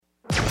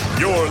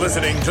You're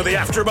listening to the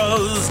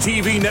AfterBuzz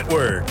TV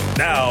Network,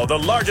 now the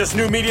largest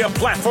new media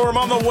platform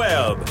on the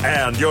web,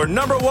 and your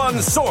number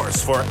one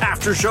source for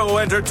after-show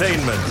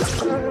entertainment.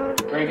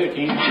 Very good,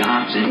 Keith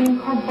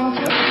Johnson.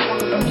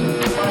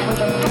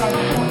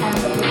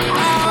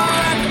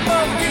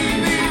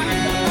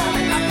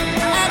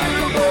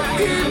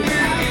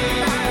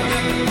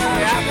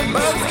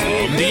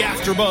 From the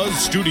AfterBuzz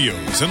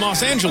Studios in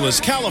Los Angeles,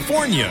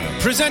 California,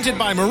 presented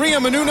by Maria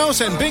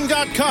Menounos and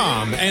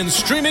Bing.com, and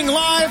streaming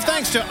live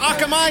thanks to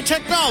Akamai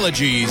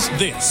Technologies,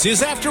 this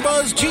is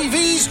AfterBuzz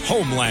TV's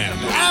Homeland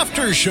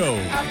After Show.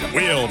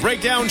 We'll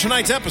break down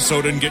tonight's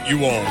episode and get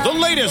you all the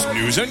latest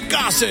news and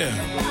gossip.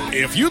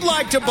 If you'd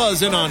like to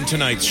buzz in on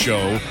tonight's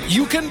show,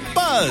 you can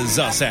buzz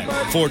us at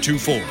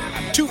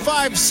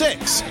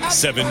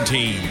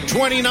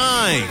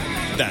 424-256-1729.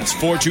 That's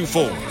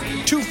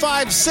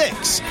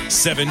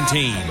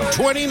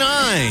 424-256-1729.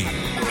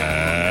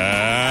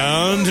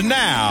 And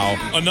now,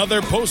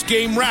 another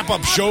post-game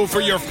wrap-up show for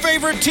your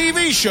favorite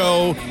TV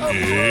show.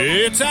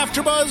 It's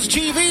AfterBuzz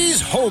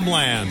TV's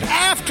Homeland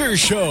After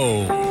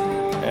Show.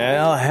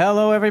 Well,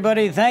 hello,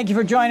 everybody. Thank you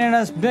for joining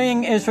us.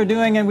 Bing is for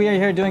doing, and we are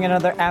here doing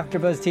another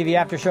AfterBuzz TV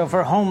After Show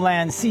for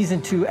Homeland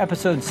Season 2,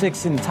 Episode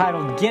 6,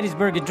 entitled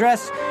Gettysburg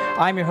Address.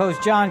 I'm your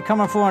host, John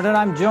Comerford, and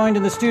I'm joined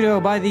in the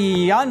studio by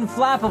the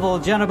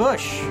unflappable Jenna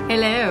Bush.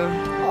 Hello.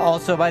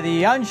 Also by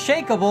the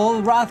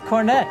unshakable Roth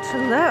Cornett.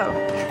 Hello.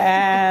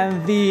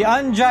 And the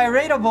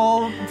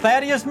ungyratable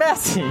Thaddeus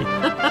Massey.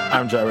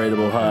 I'm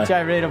gyratable. Hi.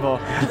 Gyratable.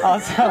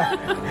 Also,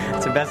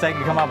 it's the best I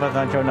can come up with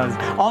on short notice.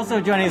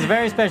 Also joining us, a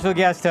very special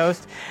guest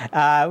host.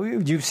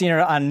 You've seen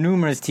her on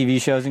numerous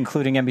TV shows,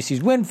 including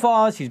NBC's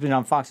Windfall. She's been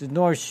on Fox's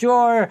North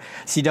Shore,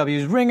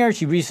 CW's Ringer.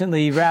 She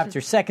recently wrapped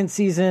her second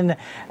season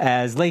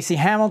as Lacey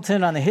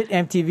Hamilton on the hit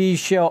MTV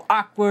show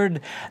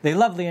Awkward. The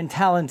lovely and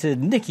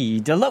talented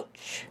Nikki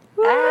DeLoach.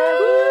 We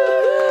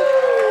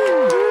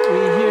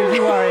hear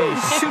you are a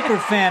super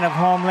fan of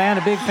Homeland,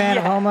 a big fan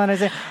of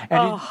Homeland.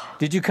 And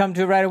did you come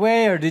to it right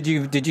away, or did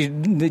you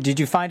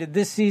find it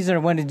this season, or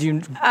when did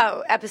you?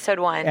 Oh, episode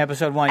 1.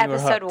 Episode 1. You were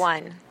hooked. Episode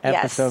 1.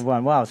 Episode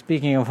 1. Wow.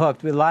 Speaking of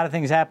hooked, a lot of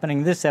things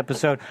happening this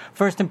episode.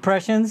 First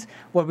impressions.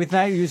 What we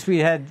thought we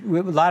had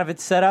a lot of it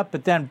set up,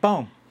 but then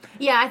boom.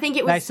 Yeah, I think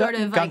it was nice sort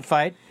of like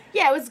gunfight.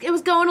 Yeah, it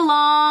was going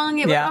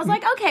along. I was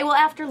like, okay, well,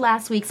 after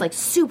last week's like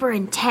super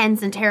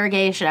intense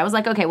interrogation, I was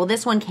like, okay, well,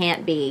 this one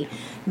can't be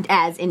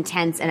as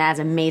intense and as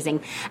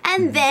amazing.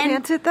 And then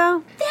can't it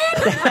though?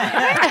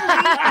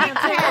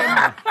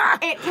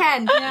 It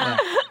can. Yeah.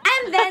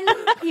 And then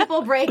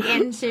people break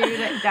into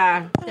their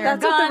That's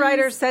guns. what the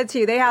writers said to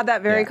you. They had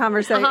that very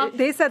conversation. Uh-huh.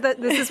 They said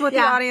that this is what the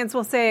audience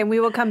will say, and we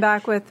will come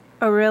back with,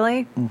 oh,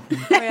 really?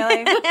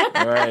 Really?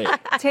 Right.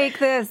 Take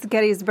this,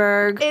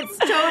 Gettysburg. It's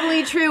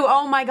totally true.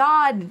 Oh my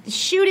God,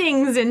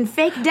 shootings and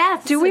fake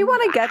deaths. Do we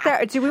want to get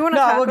there? Do we want to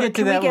talk? We'll get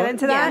to that. Can we get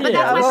into that? but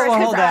that's my first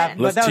hold that.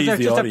 Let's But that was tease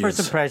the just a audience. first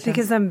impression.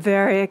 Because I'm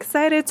very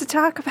excited to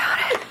talk about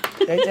it.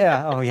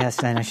 Yeah. Oh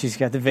yes, I know she's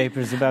got the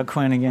vapors about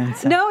Quinn again.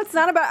 So. No, it's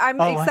not about. I'm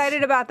what?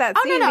 excited about that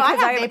Oh, scene. no, I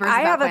because have vapors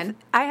about Quinn.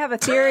 I have a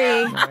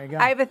theory. There you go.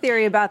 I have a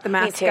theory about the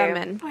masked too.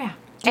 gunman. Oh yeah.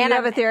 Do you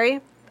have a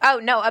theory? Oh,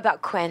 no,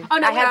 about Quinn. Oh,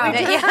 no, I have we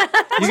it. do. Yeah.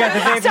 You got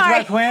the vapors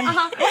about Quinn?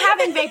 We're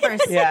having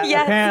vapors. Yeah.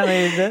 Yes.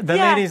 Apparently, the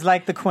ladies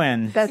like the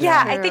Quinn. That's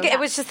Yeah, true. I think it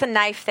was just the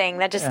knife thing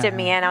that just did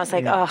me in. I was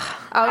like, Oh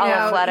all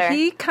no, flutter.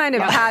 he kind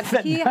of had.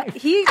 He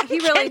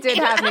really did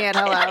have me at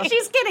hello.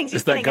 She's kidding. She's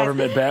It's that kidding, guys.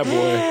 government bad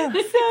boy.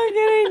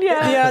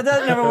 Yeah,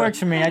 that never works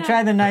for me. I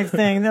tried the knife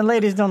thing. The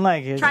ladies don't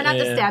like it. Try not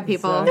to stab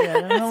people. So, yeah,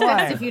 I don't know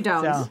why. If you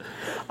don't. So,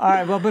 all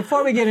right, well,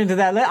 before we get into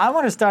that, I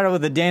want to start out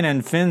with the Dana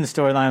and Finn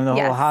storyline, the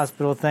whole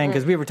hospital thing,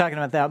 because we were talking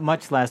about that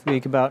much last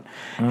week about,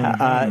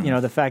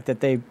 the fact that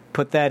they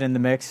put that in the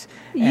mix.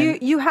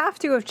 You have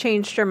to have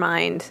changed your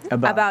mind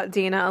about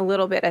Dina a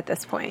little bit at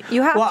this point.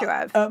 You have to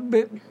have.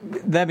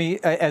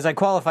 As I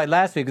qualified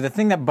last week, the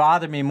thing that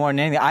bothered me more than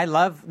anything, I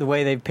love the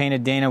way they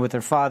painted Dana with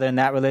her father and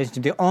that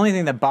relationship. The only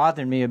thing that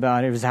bothered me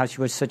about it was how she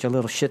was such a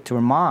little shit to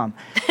her mom.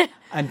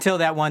 Until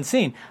that one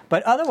scene,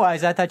 but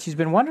otherwise, I thought she's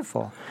been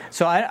wonderful.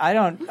 So I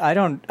don't.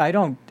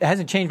 It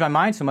hasn't changed my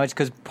mind so much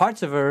because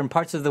parts of her and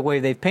parts of the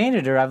way they've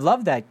painted her, I've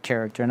loved that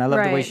character and I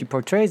love the way she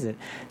portrays it.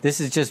 This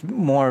is just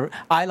more.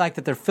 I like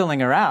that they're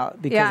filling her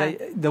out because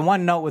the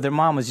one note with her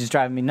mom was just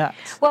driving me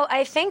nuts. Well,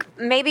 I think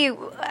maybe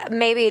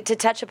to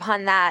touch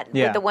upon that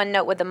with the one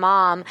note with the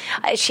mom,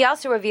 she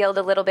also revealed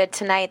a little bit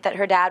tonight that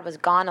her dad was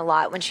gone a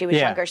lot when she was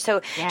younger.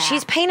 So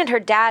she's painted her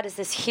dad as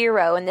this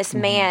hero and this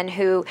man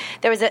who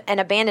there was an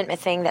abandonment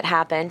thing that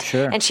happened,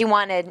 and she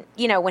wanted,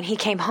 when he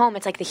came home,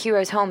 it's like the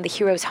hero's home.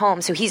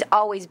 So he's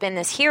always been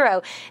this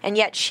hero, and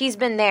yet she's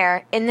been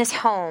there in this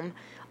home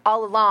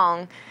all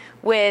along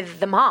with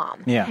the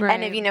mom. Yeah.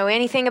 And if you know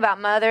anything about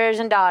mothers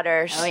and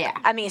daughters,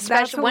 I mean,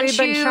 especially That's what we've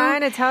been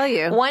trying to tell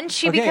you.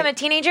 Once you become a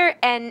teenager,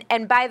 and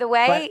by the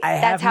way,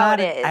 that's how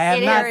it is. I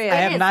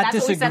have not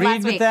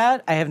disagreed with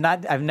that.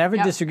 I've never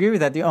disagreed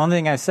with that. The only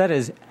thing I've said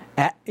is,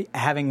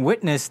 having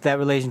witnessed that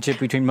relationship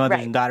between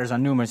mothers and daughters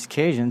on numerous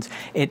occasions,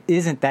 it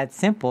isn't that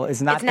simple.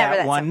 It's not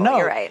that one simple. note.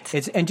 You're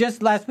right. And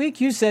just last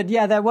week you said,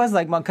 that was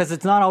like one, because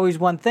it's not always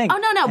one thing. Oh,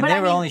 no, and but they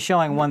were only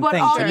showing one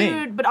thing to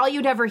me. But all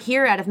you'd ever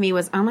hear out of me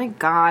was, "Oh my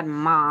God,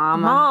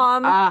 Mom."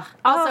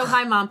 Also,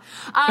 hi, Mom.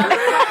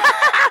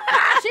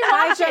 She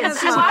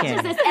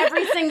watches this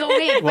every single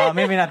week. Well,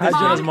 maybe not this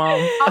Jenna's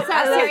mom. Also,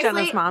 seriously,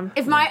 Jenna's mom.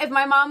 if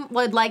my mom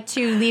would like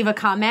to leave a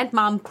comment,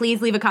 Mom,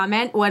 please leave a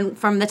comment. When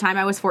from the time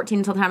I was 14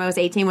 until the time I was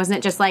 18, wasn't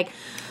it just like,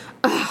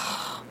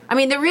 ugh. I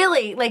mean, they're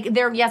really,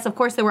 yes, of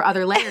course there were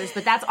other layers,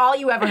 but that's all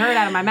you ever heard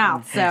out of my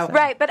mouth, so.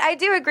 Right, but I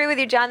do agree with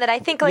you, John, that I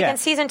think, in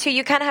season 2,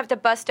 you kind of have to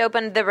bust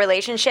open the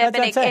relationship,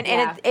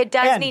 it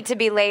does need to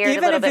be layered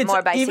a little bit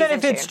more by season 2. Even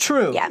if it's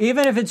true,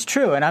 even if it's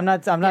true, and I'm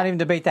not even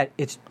debating that,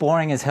 it's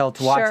boring as hell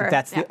to watch it.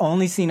 That's the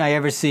only scene I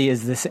ever see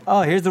is this,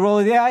 here's the roll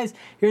of the eyes,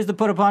 here's the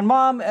put upon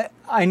Mom,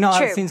 I know how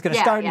the scene's going to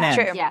start and end.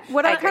 True. Yeah.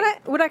 What I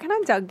kind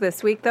of dug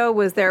this week though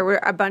was there were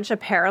a bunch of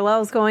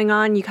parallels going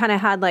on. You kind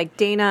of had like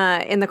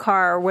Dana in the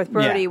car with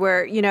Brody,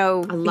 where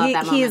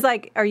he's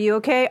like, "Are you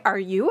okay? Are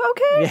you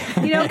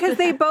okay?" Yeah. Because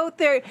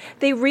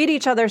they read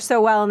each other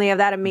so well, and they have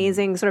that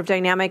amazing sort of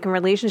dynamic and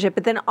relationship.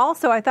 But then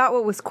also, I thought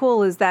what was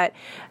cool is that.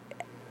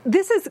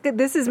 This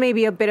is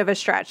maybe a bit of a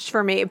stretch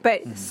for me,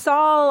 but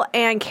Saul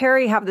and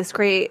Carrie have this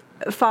great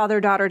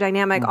father-daughter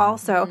dynamic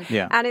also.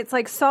 Yeah. And it's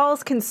like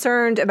Saul's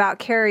concerned about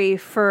Carrie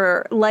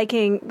for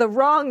liking the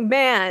wrong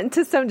man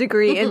to some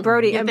degree in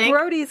Brody. And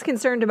Brody's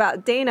concerned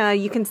about Dana.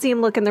 You can see him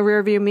look in the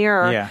rearview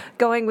mirror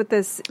going with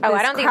this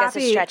I don't think that's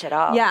a stretch at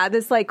all. Yeah,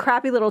 this like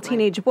crappy little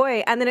teenage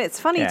boy. And then it's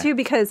funny too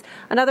because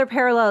another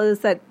parallel is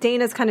that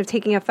Dana's kind of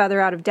taking a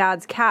feather out of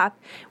Dad's cap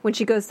when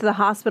she goes to the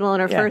hospital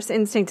and her first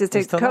instinct is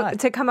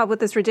to come up with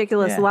this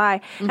ridiculous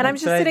lie. And I'm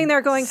just sitting there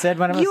going,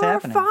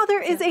 your father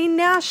is a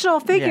national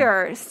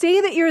figure. Say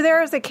that you're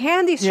there as a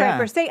candy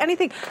striper. Say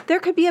anything. There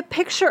could be a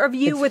picture of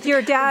you with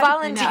your dad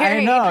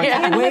volunteering. I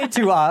know. It's way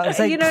too odd. It's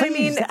like,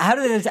 please, how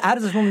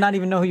does this woman not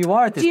even know who you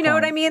are at this point? Do you know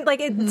what I mean? Like,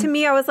 to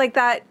me, I was like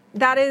that.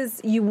 That is,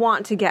 you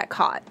want to get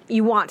caught.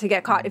 You want to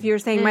get caught. If you're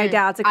saying my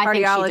dad's a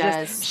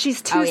cardiologist,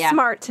 she's too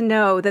smart to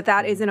know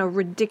that isn't a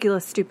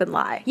ridiculous, stupid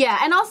lie. Yeah,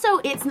 and also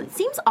it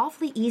seems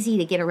awfully easy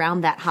to get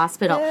around that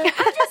hospital. I'm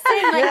just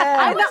saying,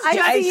 I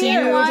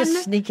was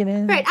just sneaking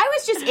in. Right, I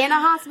was just in a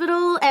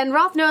hospital, and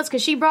Rolf knows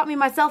because she brought me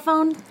my cell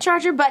phone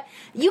charger. But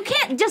you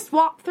can't just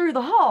walk through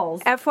the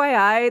halls.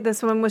 FYI,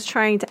 this woman was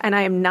trying to, and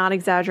I am not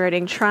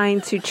exaggerating,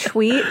 trying to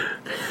tweet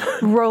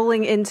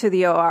rolling into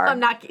the OR.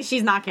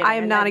 She's not kidding. I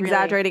am not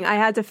exaggerating. I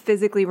had to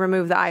physically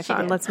remove the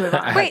iPhone. Let's move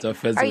on. Wait,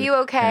 are you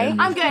okay?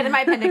 I'm good.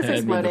 My appendix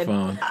exploded.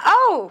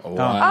 Oh,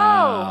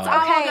 wow.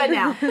 I'm all good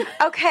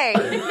now. Okay,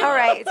 all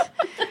right.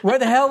 Where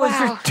the hell was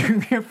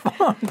your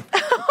phone?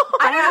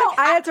 I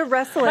had to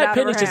wrestle it out of her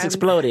appendix just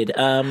exploded.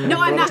 No,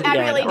 I'm not. I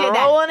really did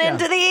that. Rolling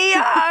into the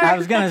ER. I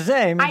was going to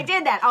say. I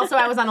did that. Also,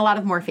 I was on a lot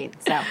of morphine.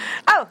 So.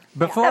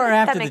 Before or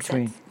after the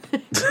tween?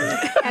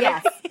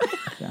 Yes.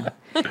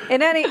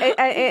 At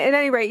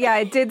any rate,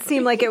 it did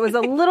seem like it was a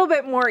little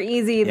bit more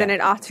easy than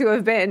it ought to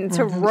have been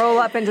to roll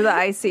up into the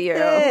ICU.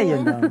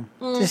 Yeah,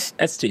 Just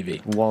that's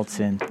TV. Waltz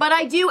in. But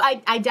I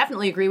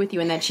definitely agree with you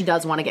in that she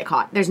does want to get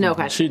caught. There's no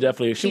question.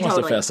 She wants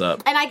to fess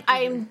up. And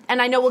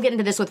I know we'll get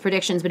into this with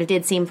predictions, but it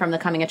did seem from the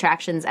coming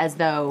attractions as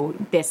though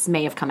this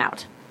may have come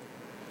out.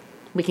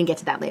 We can get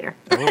to that later.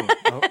 Well,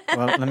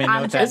 let me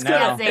note that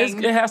now.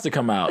 It has to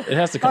come out. It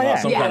has to come out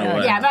some kind of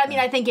way. Yeah, but I mean,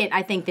 I think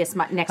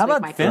next How week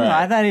about might Finland?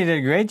 I thought he did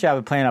a great job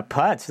of playing up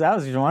putts. That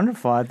was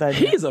wonderful. I thought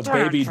he's a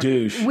baby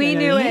douche. We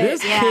knew it.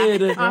 This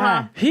kid,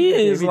 he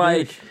is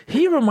like,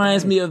 he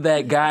reminds me of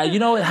that guy. You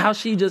know how it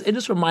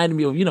just reminded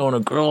me of, when a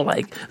girl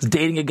is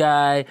dating a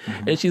guy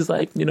and she's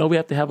like, we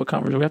have to have a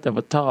conversation, we have to have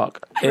a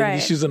talk.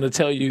 And she's going to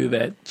tell you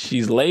that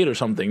she's late or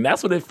something.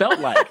 That's what it felt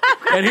like.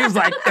 And he's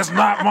like, it's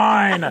not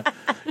mine.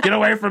 Get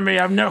away from me.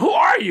 Who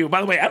are you?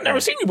 By the way, I've never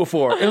seen you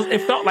before.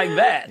 It felt like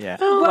that. Yeah.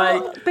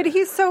 Well, but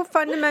he's so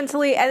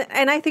fundamentally,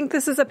 and I think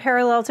this is a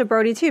parallel to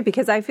Brody too,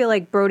 because I feel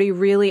like Brody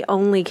really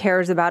only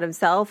cares about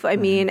himself. I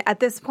mean, at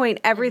this point,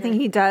 everything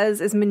he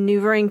does is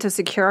maneuvering to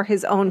secure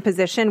his own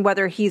position,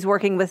 whether he's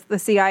working with the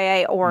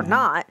CIA or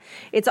not.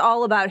 It's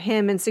all about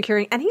him and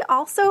securing. And he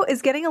also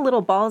is getting a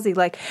little ballsy,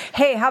 like,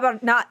 hey, how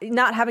about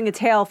not having a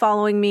tail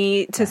following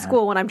me to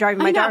school when I'm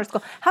driving my daughter to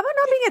school? How about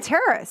not being a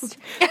terrorist?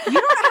 You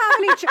don't have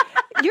any.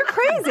 You're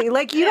crazy.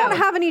 Like, you don't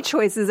have any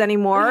choices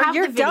anymore.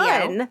 You're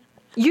done.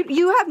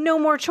 You have no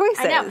more choices.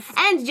 I know.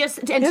 And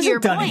to your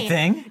point.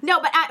 Anything. No,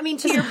 but I mean,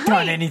 to your point.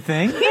 Done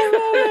anything.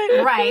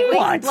 Right. We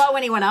didn't blow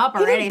anyone up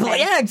or anything.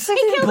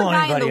 He killed a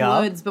guy in the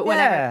woods, but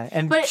whatever. Yeah,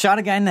 and shot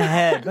a guy in the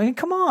head. I mean,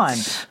 come on.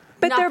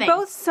 But they're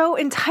both so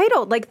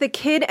entitled, like the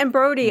kid and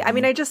Brody. I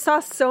mean, I just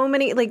saw so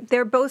many,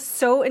 they're both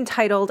so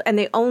entitled and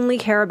they only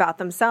care about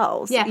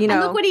themselves. Yeah, and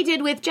look what he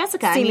did with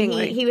Jessica. Seemingly.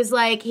 I mean, he was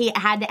like, he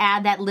had to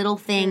add that little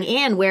thing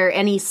in where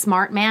any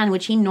smart man,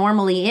 which he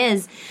normally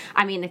is,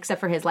 I mean,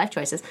 except for his life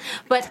choices.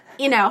 But,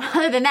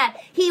 other than that,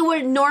 he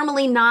would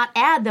normally not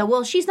add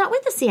she's not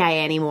with the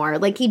CIA anymore.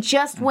 Like, he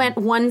just went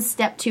one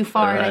step too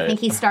far, and I think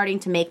he's starting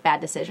to make bad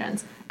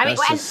decisions.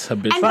 I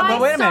mean,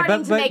 but wait a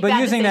minute. But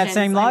using that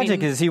same logic,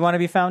 does he want to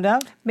be found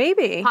out?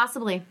 Maybe.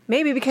 Possibly.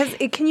 Maybe, because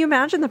can you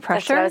imagine the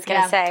pressure? That's what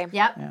I was going to say.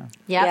 Yep.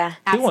 Yeah.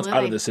 He wants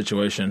out of this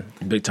situation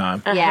big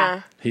time.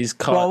 Yeah. He's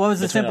caught. Well, what was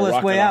the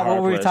simplest way out?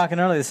 What were we talking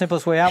earlier? The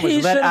simplest way out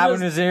was let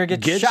Abunazir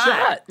get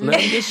shot. Let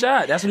him get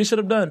shot. That's what he should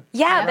have done.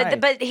 Yeah,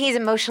 but he's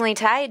emotionally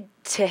tied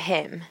to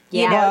him.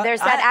 You know,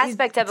 there's that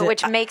aspect of it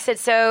which makes it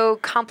so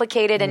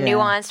complicated and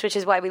nuanced, which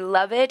is why we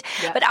love it.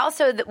 Yep. But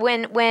also,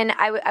 when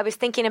I was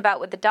thinking about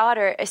with the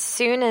daughter, as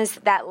soon as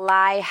that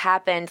lie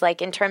happened,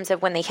 like in terms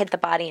of when they hit the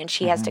body and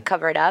she has to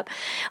cover it up,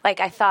 like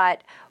I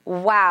thought,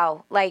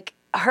 wow, like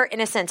her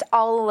innocence,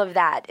 all of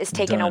that is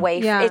taken away.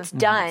 Yeah. It's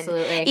done.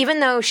 Absolutely. Even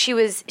though she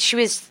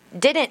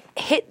didn't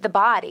hit the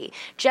body,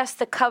 just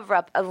the cover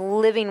up of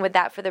living with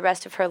that for the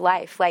rest of her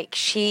life. Like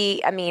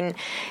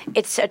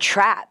it's a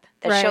trap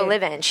that she'll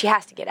live in. She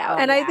has to get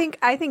out. And I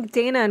think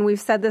Dana, and we've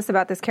said this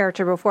about this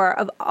character before,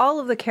 of all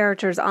of the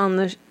characters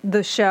on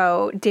the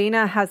show,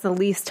 Dana has the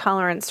least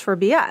tolerance for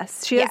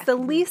BS. She has the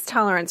least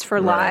tolerance for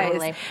lies.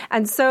 Totally.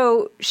 And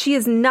so she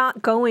is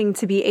not going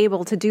to be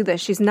able to do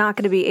this. She's not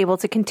going to be able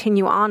to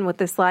continue on with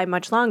this lie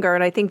much longer.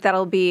 And I think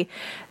that'll be,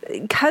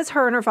 because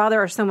her and her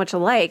father are so much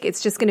alike,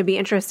 it's just going to be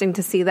interesting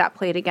to see that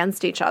played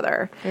against each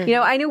other. Mm-hmm. You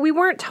know, I know we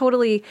weren't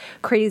totally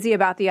crazy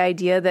about the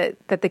idea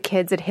that the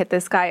kids had hit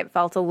this guy. It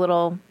felt a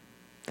little...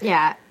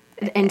 Yeah,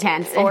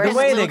 intense. The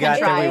way they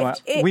got there,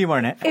 we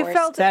weren't. It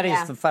felt... Daddy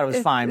thought it was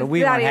fine, but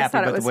we weren't happy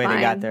with the way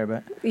they got there.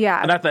 But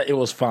and I thought it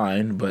was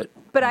fine, but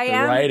I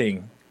am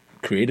writing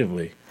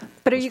creatively.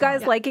 But are you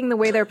guys liking the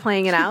way they're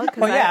playing it out?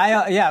 We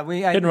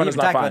talked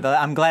about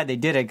that. I'm glad they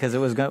did it because it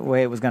was the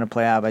way it was going to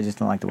play out. But I just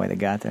don't like the way they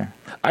got there.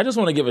 I just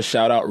want to give a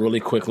shout out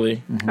really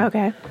quickly.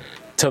 Okay.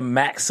 To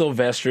Max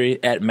Silvestri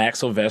at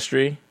Max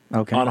Silvestri.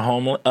 Okay. On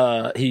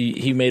Homeland,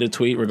 he made a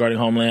tweet regarding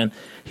Homeland.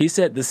 He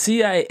said the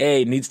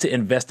CIA needs to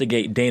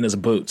investigate Dana's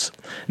boots.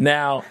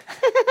 Now,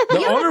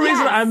 the only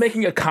reason I'm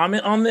making a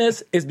comment on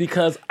this is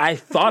because I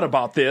thought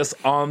about this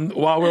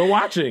while we were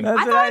watching.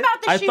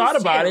 I thought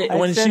about it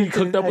when she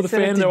cooked up with the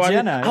fan.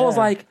 I was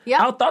like,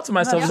 I thought to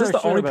myself, is this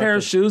the only pair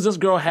of shoes this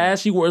girl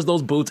has? She wears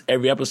those boots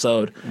every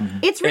episode. Mm-hmm.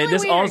 It's really weird. And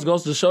this also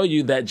goes to show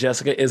you that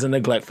Jessica is a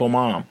neglectful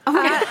mom.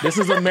 This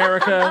is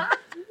America.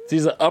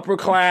 She's an upper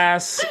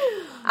class.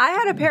 I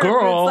had a pair of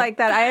boots like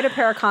that. I had a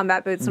pair of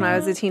combat boots when I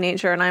was a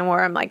teenager, and I wore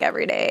them like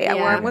every day. I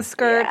wore them with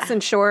skirts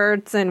and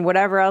shorts and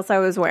whatever else I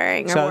was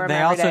wearing. So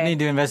they also need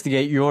to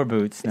investigate your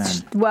boots then.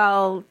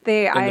 Well,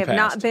 I have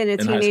not been a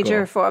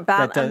teenager for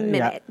about a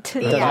minute.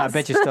 I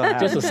bet you still have.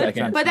 Just a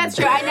second. But that's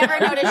true. I never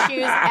noticed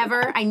shoes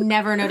ever. I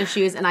never noticed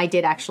shoes, and I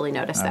did actually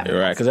notice them.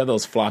 You're right, because they have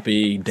those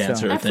floppy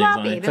dancer things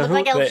on it. They look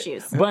like elf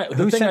shoes. But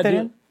the thing I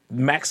do...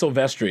 Max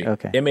Silvestri.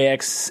 Okay.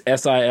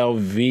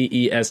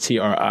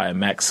 MaxSilvestri.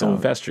 Max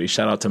Silvestri.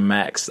 Shout out to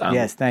Max.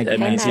 Yes, thank you.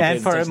 And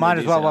might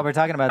as well, while we're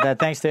talking about that,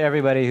 thanks to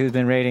everybody who's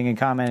been rating and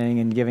commenting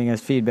and giving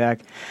us feedback,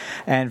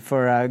 and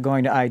for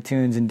going to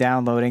iTunes and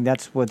downloading.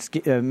 That's what's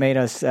made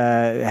us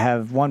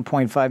have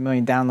 1.5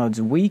 million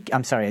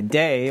downloads a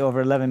day,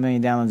 over 11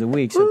 million downloads a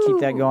week. So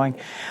keep that going.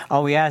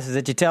 All we ask is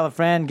that you tell a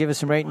friend, give us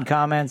some rating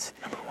comments.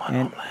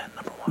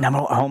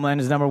 Homeland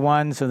is number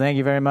one, so thank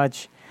you very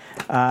much.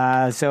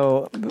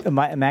 So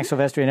Max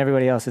Silvestri and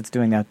everybody else that's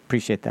doing that,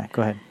 appreciate that.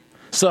 Go ahead.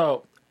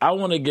 So I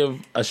want to give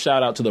a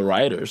shout out to the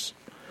writers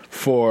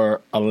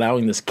for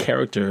allowing this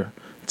character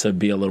to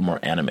be a little more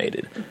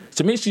animated.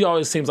 To me, she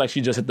always seems like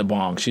she just hit the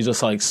bong. She's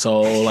just like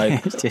so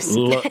like, it's just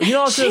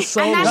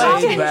so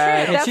laid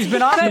back. And she's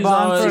been on the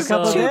bong for a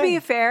couple of days. To be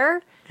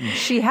fair,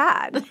 she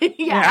had.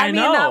 I mean,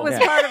 that was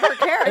part of her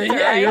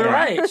character. You're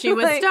right. She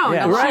was stoned.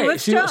 Yeah.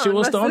 Right. She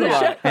was stoned a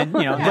lot. And,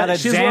 now that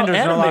Xander's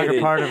no longer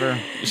part of her.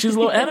 She's a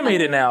little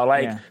animated now.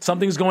 Like,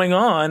 something's going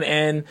on,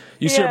 and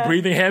you see her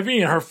breathing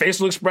heavy, and her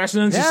facial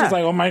expressions. She's just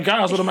like, oh my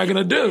gosh, what am I going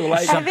to do?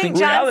 Like, I think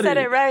John said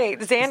it right.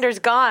 Xander's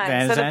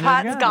gone, so the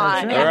pot's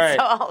gone. And right.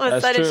 So all of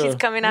a sudden, she's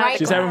coming out.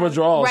 She's having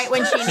withdrawals. Right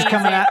when she needs it. She's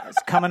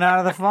coming out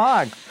of the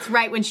fog. It's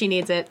right when she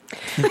needs it.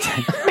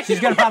 She's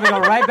going to probably go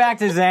right back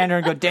to Xander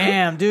and go,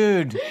 damn,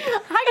 dude.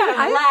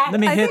 Let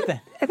me hit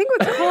that. I think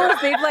what's cool is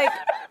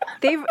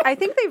I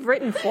think they've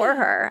written for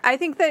her. I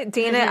think that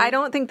Dana, I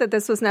don't think that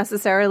this was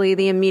necessarily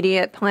the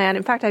immediate plan.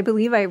 In fact, I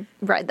believe I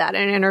read that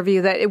in an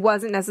interview that it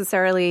wasn't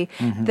necessarily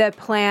the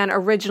plan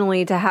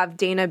originally to have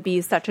Dana be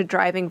such a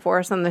driving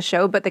force on the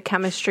show, but the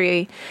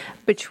chemistry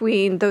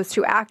between those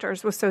two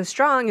actors was so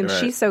strong, and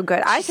she's so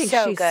good. I think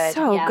she's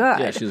so good.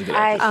 Yeah, she's good.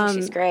 I think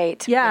she's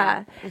great.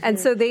 Yeah. And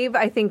so they've,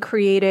 I think,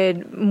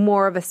 created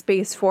more of a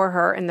space for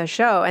her in the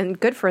show, and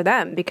good for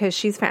them because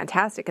she's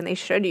fantastic and they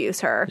should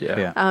use her.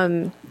 Yeah.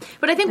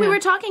 But I think we were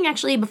talking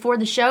actually before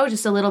the show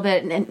just a little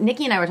bit, and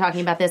Nikki and I were talking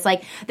about this,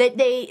 like that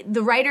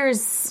the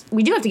writers,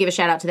 we do have to give a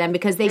shout out to them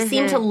because they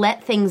seem to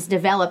let things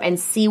develop and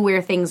see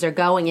where things are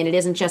going, and it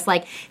isn't just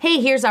like, hey,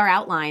 here's our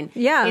outline.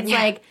 Yeah. It's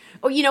like,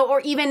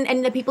 or even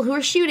and the people who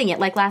are shooting it,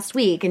 like last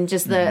week, and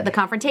just the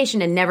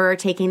confrontation and never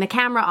taking the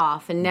camera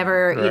off and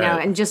never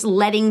and just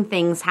letting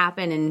things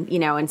happen,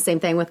 and same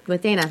thing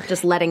with Dana,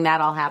 just letting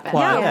that all happen.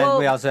 Well,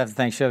 we also have to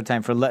thank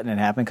Showtime for letting it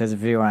happen, because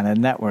if you were on a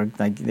network,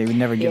 like they would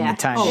never give them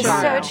the time.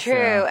 So true.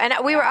 And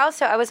I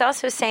was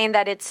also saying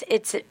that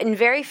it's in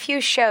very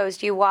few shows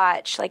do you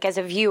watch, like as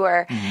a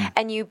viewer,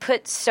 and you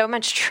put so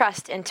much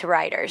trust into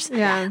writers.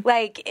 Yeah.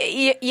 Like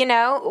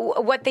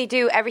what they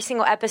do every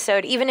single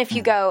episode, even if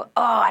you go,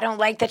 oh, I don't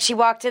like that she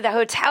walked to the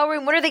hotel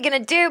room, what are they going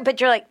to do? But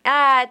you're like,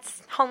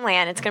 it's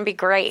Homeland, it's going to be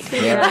great.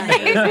 Yeah.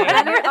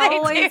 And it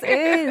always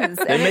is.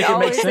 They make it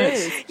make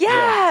sense.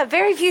 Yeah,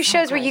 very few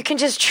shows where you can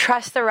just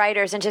trust the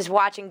writers and just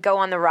watch and go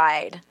on the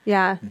ride.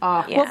 Yeah.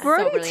 Well,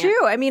 Brody too.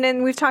 I mean,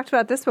 and we've talked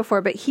about this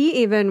before, but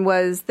he even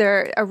was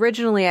there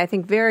originally, I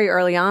think very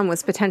early on,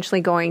 was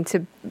potentially going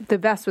to, the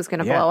vest was going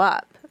to blow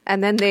up.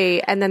 And then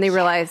they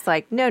realized,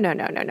 like, no,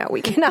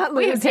 we cannot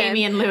lose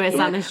Damian Lewis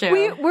on the show.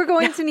 We're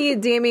going to need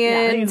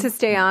Damian to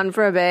stay on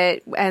for a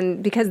bit,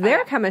 and because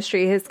their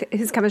chemistry,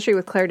 his chemistry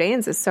with Claire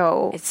Danes is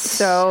so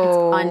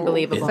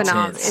unbelievable,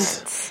 phenomenal.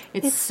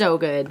 It's so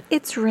good.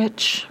 It's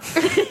rich.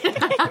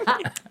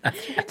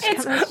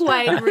 It's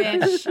quite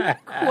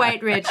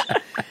rich.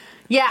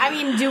 Yeah, I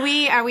mean,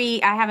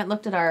 I haven't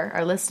looked at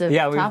our list of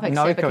topics.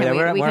 We covered that.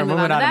 We're moving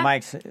on to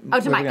Mike's. Oh,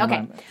 to Mike,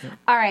 okay.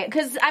 All right,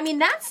 because, I mean,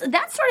 that's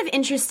sort of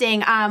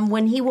interesting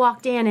when he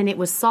walked in and it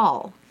was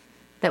Saul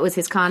that was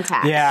his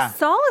contact. Yeah.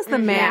 Saul is the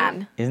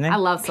man. Isn't he? I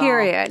love Saul.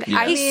 Period.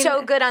 Yeah. He's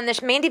so good on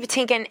this. Mandy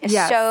Patinkin is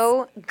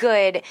so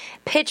good,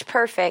 pitch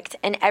perfect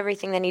in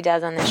everything that he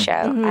does on the show.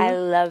 I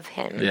love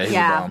him. Yeah, he's a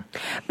bomb.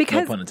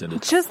 Because no pun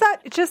intended. just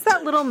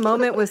that little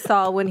moment with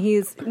Saul when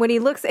he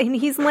looks and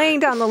he's laying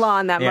down the law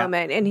in that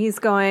moment, and he's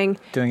going,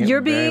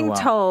 "You're being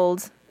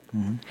told."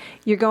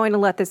 You're going to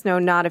let this know,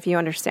 not if you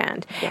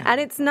understand. Yeah.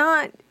 And it's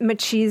not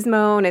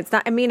machismo, and it's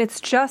not, I mean,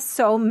 it's just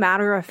so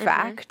matter of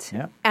fact.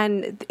 Yeah.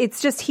 And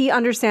it's just, he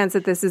understands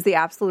that this is the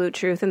absolute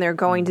truth and there are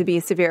going to be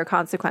severe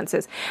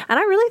consequences. And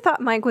I really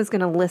thought Mike was going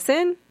to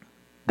listen.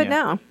 But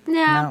no.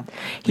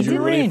 Did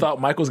you really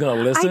thought Mike was going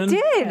to listen? I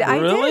did. Really?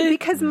 I did.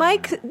 Because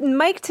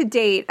Mike to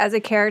date as a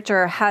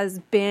character has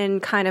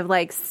been kind of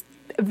like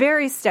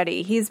very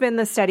steady. He's been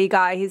the steady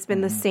guy. He's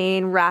been the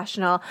sane,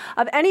 rational.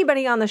 Of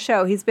anybody on the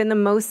show, he's been the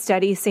most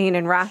steady, sane,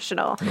 and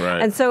rational. Right.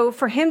 And so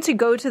for him to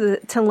go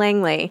to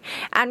Langley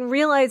and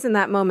realize in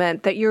that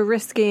moment that you're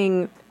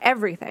risking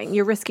everything.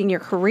 You're risking your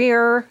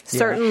career,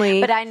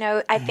 certainly. But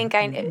I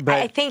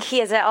think he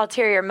has an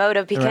ulterior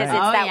motive because it's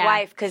that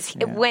wife. Because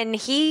when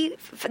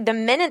the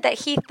minute that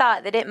he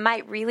thought that it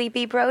might really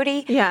be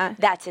Brody,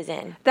 that's his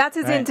in. That's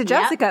his in to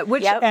Jessica.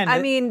 Which I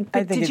mean,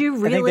 did you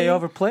really? I think they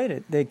overplayed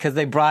it because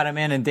they brought him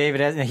in, and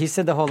he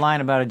said the whole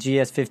line about a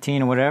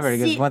GS-15 or whatever.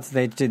 Because once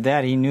they did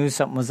that, he knew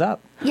something was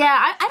up. Yeah,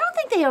 I don't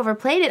think they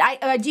overplayed it.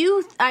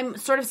 I'm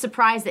sort of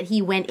surprised that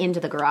he went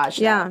into the garage.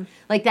 Yeah,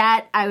 like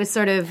that. I was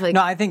sort of like.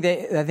 No, I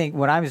think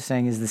what I was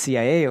saying is the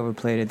CIA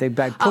overplayed it.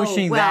 By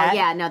pushing that,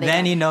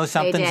 then he knows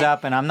something's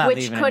up, and I'm not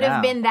leaving it now. Which could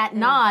have been that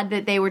nod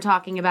that they were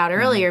talking about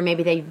earlier.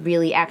 Maybe they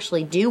really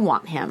actually do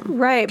want him,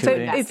 right? But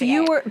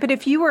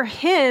if you were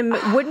him,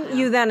 wouldn't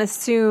you then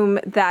assume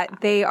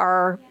that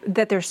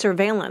there's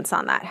surveillance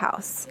on that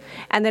house,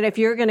 and that if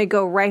you're going to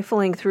go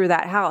rifling through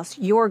that house,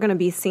 you're going to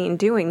be seen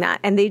doing that,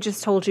 and they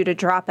just told you to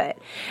drop it.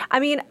 I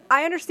mean,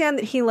 I understand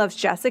that he loves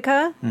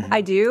Jessica.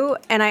 I do,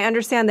 and I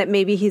understand that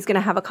maybe he's going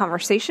to have a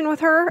conversation with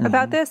her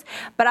about this.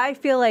 But I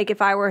feel like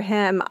if I were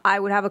him, I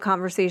would have a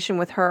conversation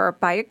with her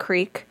by a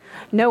creek,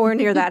 nowhere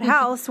near that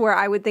house, where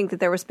I would think that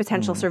there was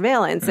potential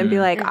surveillance, and be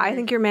like, I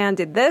think your man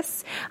did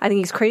this. I think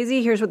he's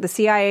crazy. Here's what the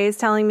CIA is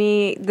telling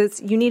me.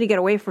 You need to get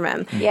away from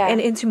him. Yeah.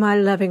 And into my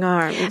loving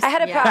arms. I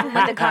had a problem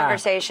with the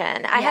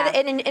conversation. I had,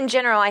 in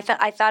general, I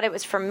thought it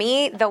was, for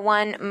me, the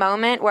one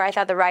moment where I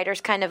thought the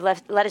writers kind of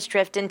let us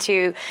drift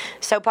into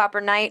soap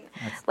opera night.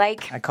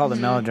 Like, I called it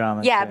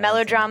melodrama. Yeah,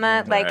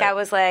 melodrama. Like, I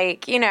was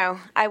like,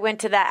 I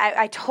went to that.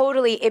 I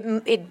totally,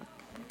 it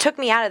took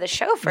me out of the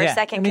show for a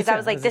second, because I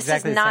was like, this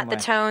is not the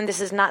tone, this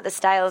is not the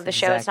style of the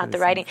show, it's not the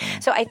writing.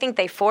 So I think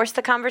they forced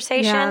the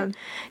conversation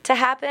to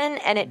happen,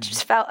 and it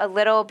just felt a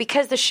little,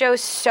 because the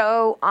show's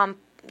so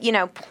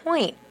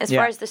point as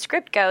far as the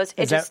script goes,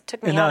 it just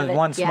took me out of it.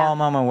 One small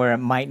moment where it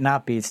might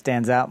not be, it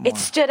stands out more. It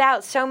stood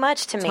out so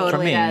much to me.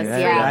 Totally does,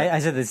 I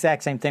said the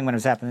exact same thing when it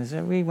was happening. I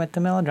said, we went to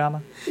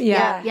melodrama.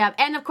 Yeah.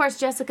 And of course,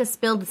 Jessica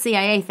spilled the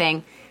CIA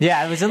thing.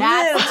 Yeah, it was a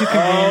little too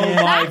convenient.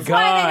 That's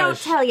why they don't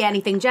tell you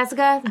anything,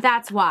 Jessica.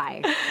 That's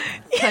why.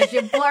 Because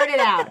you blurted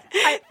out.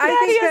 I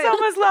think he has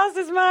almost lost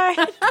his mind.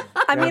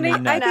 I think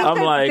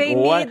they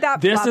need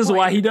that. This is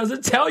why he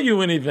doesn't tell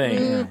you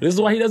anything. This is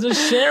why he doesn't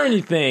share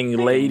anything,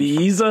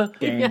 ladies.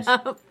 Games.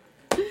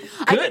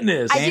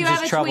 Goodness. I do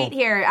have a tweet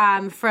here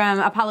from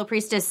Apollo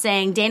Priestess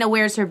saying Dana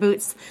wears her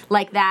boots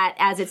like that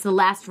as it's the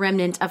last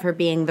remnant of her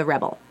being the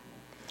rebel.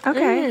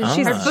 Okay.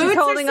 She's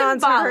holding on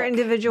to her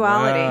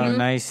individuality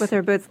nice. with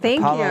her boots.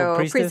 Thank Apollo,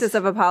 you. Priestess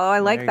of Apollo. I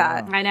like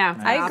that. I know.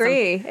 I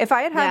agree. If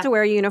I had to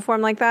wear a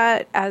uniform like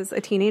that as a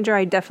teenager,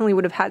 I definitely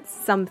would have had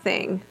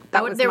something.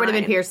 There would have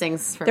been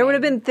piercings for There me. would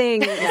have been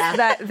things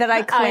that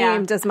I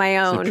claimed as my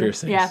own.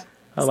 Piercings. Yeah.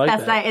 I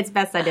like that. It's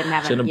best I didn't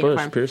have Chin a and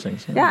uniform. bush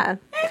piercings. Yeah.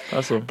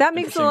 That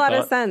makes a lot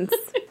of sense.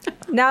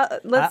 Now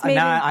let's maybe.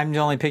 Now I'm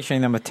only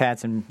picturing them with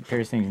tats and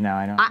piercings. Now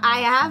I don't.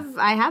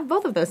 I have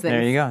both of those things.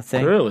 There you go.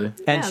 See? Really?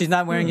 And she's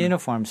not wearing a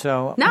uniform,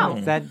 so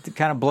No. that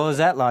kind of blows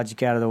that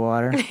logic out of the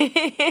water.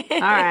 All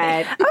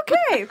right.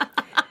 Okay.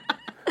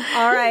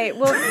 All right.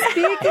 Well,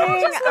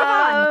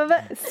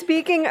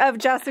 speaking of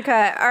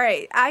Jessica, all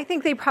right. I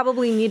think they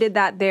probably needed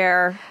that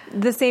there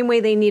the same way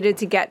they needed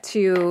to get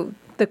to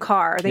the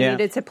car. They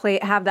needed to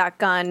have that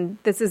gun.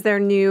 This is their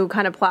new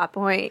kind of plot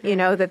point,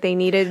 that they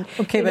needed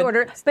in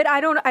order. But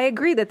I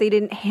agree that they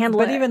didn't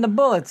handle it. But even the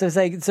bullets, it's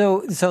like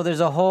so there's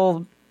a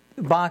whole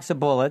box of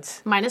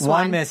bullets. Minus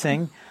one one.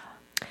 missing.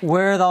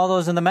 Where are all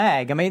those in the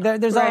mag? I mean,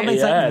 there's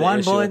always like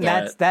one bullet.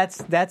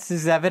 That's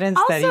his evidence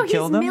that he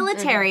killed them. Also,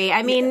 he's military.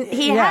 I mean,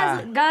 he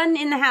has a gun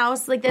in the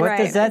house. Like what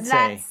does that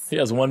say? He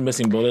has one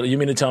missing bullet. You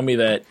mean to tell me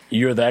that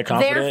you're that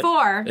confident?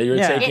 Therefore, that you're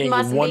taking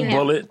one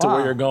bullet to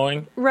where you're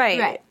going?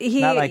 Right.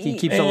 Not like he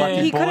keeps a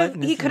lucky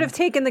bullet. He could have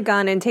taken the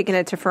gun and taken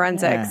it to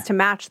forensics to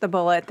match the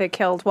bullet that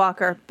killed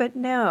Walker, but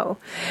no.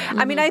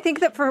 I mean, I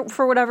think that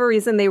for whatever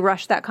reason they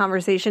rushed that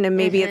conversation, and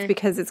maybe it's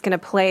because it's going to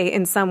play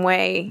in some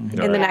way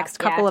in the next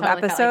couple of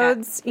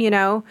episodes,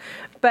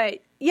 But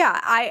yeah,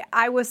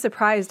 I was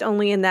surprised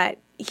only in that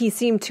he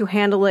seemed to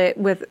handle it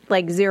with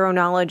like zero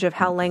knowledge of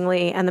how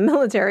Langley and the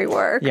military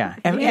work. Yeah,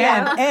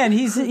 and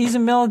he's a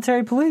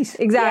military police.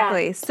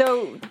 Exactly. Yeah.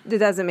 So it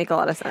doesn't make a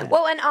lot of sense.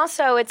 Well, and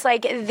also it's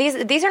like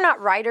these are not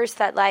writers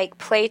that like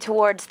play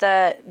towards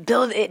the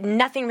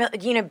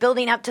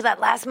building up to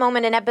that last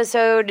moment in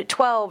episode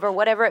 12 or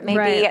whatever it may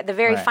be at the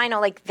very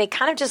final. Like they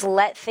kind of just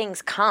let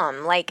things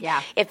come. Like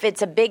if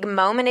it's a big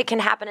moment, it can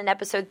happen in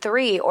episode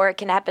 3, or it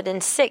can happen in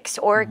 6,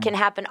 or it can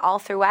happen all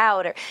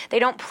throughout. Or they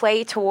don't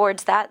play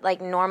towards that like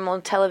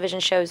normal television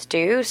shows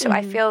do. So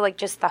I feel like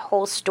just the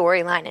whole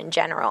storyline in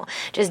general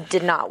just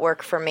did not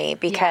work for me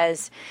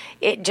because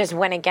it just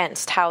went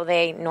against how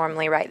they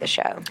normally write the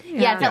show.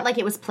 Yeah, it felt like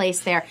it was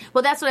placed there.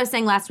 Well, that's what I was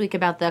saying last week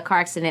about the car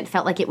accident. It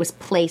felt like it was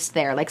placed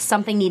there. Like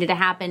something needed to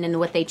happen and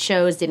what they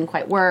chose didn't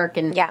quite work.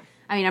 And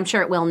I mean, I'm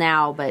sure it will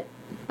now, but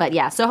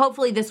yeah, so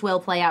hopefully this will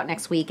play out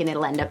next week and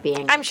it'll end up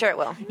being... I'm sure it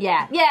will.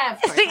 Yeah,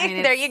 of course. I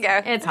mean, there you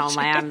go. It's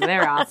Homeland.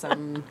 They're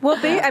awesome. Well,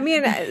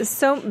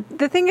 so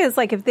the thing is,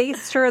 like, if they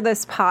stir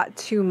this pot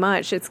too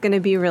much, it's going to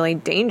be really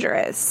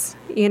dangerous.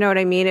 You know what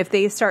I mean? If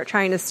they start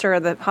trying to stir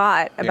the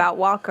pot about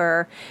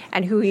Walker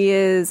and who he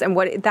is and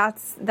what...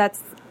 That's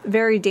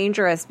very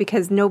dangerous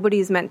because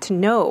nobody's meant to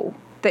know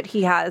that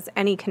he has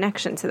any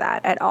connection to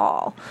that at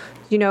all.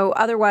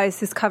 Otherwise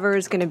his cover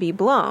is going to be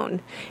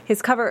blown.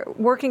 His cover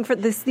working for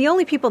this, the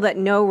only people that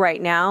know right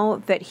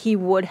now that he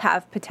would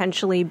have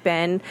potentially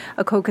been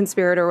a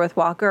co-conspirator with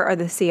Walker are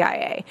the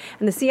CIA.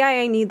 And the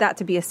CIA need that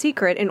to be a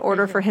secret in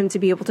order for him to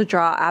be able to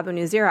draw Abu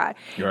Nuzira.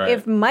 Right.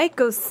 If Mike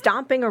goes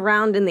stomping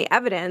around in the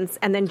evidence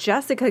and then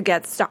Jessica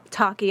gets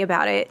talking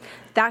about it,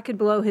 that could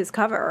blow his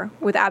cover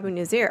with Abu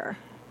Nuzir.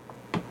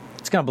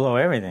 It's going to blow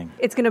everything.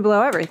 It's going to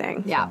blow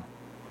everything. Yeah.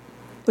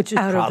 Which is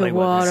out of the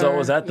water. So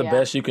was that the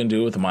best you can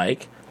do with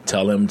Mike?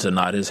 Tell him to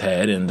nod his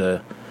head and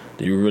do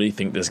you really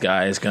think this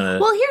guy is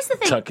going to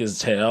tuck his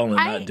tail and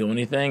not do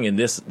anything? And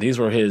these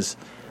were his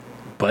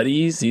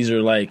buddies. These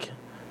are like,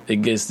 it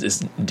gets it's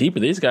deeper.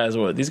 These guys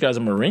are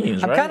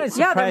Marines, right? Kind of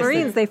the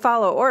Marines, they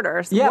follow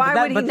orders. Yeah,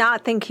 why would he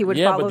not think he would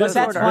follow those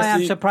orders? That's why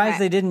I'm surprised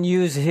they didn't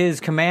use his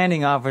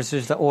commanding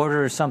officers to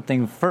order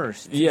something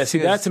first. Yeah, see,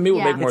 that to me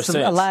would make more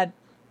sense. A lot.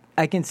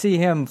 I can see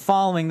him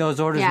following those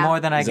orders more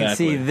than I can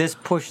see this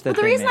push that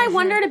they made. The reason I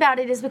wondered about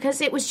it is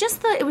because it was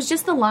just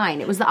the line.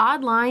 It was the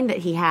odd line that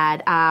he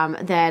had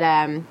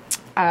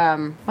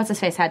what's his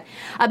face had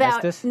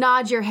about Estes?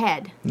 Nod your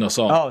head. No,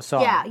 Saul. Oh,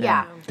 Saul.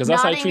 Yeah. Because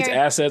that's how he treats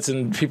assets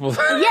and people.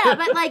 Yeah,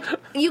 but like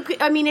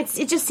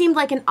it just seemed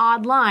like an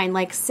odd line.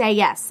 Like say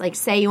yes, like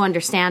say you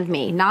understand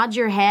me. Nod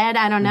your head.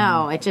 I don't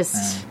know. It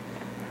just.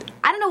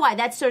 I don't know why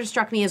that sort of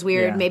struck me as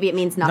weird. Yeah. Maybe it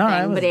means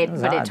nothing, but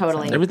it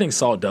totally. Everything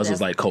Saul does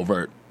is like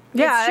covert.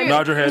 Yeah,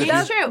 nod your head.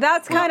 That's true.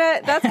 That's kind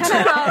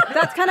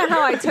of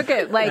how I took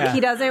it. Like he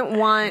doesn't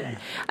want.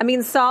 I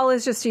mean, Saul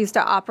is just used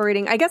to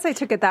operating. I guess I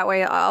took it that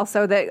way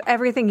also. That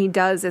everything he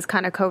does is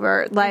kind of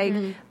covert.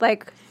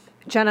 Like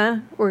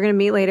Jenna, we're gonna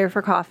meet later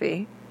for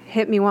coffee.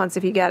 Hit me once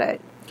if you get it.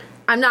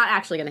 I'm not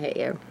actually gonna hit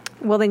you.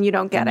 Well, then you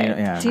don't get it.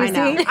 Yeah. Do you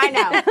see? I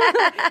know.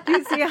 Do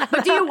you see?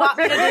 But do you want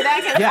me to do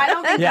that? I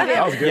don't think you do.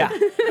 That was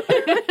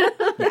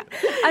good.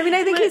 I mean,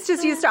 I think he's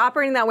just used to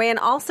operating that way. And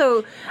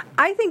also,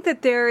 I think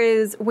that there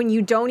is, when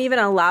you don't even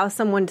allow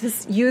someone to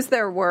use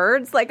their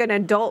words like an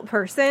adult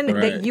person,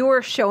 that you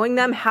are showing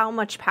them how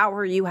much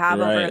power you have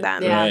over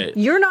them. Right.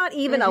 You're not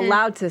even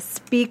allowed to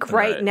speak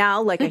right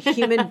now like a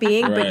human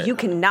being, but you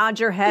can nod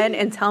your head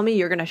and tell me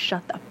you're going to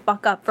shut the fuck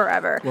fuck up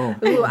forever. Whoa.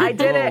 Ooh, I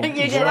did it. You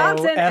did dropped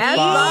an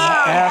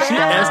F-bomb.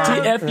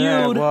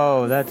 STFU'd.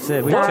 Whoa, that's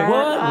it. We What?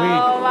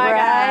 Oh my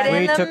God!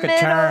 We took a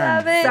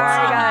turn. Sorry,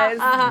 guys.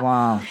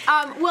 Wow.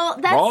 Well,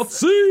 that's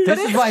This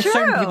is why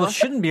certain people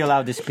shouldn't be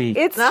allowed to speak.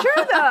 It's true,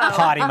 though.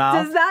 Potty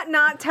mouth. Does that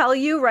not tell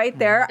you right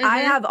there? I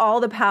have all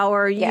the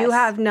power. Yes. You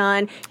have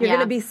none. You're going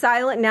to be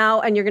silent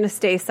now, and you're going to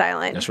stay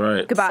silent. That's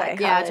right. Goodbye.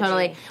 Yeah,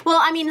 totally. Well,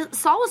 I mean,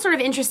 Saul was sort of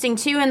interesting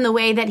too in the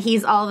way that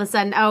he's all of a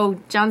sudden. Oh,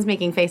 John's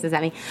making faces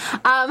at me.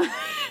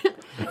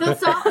 So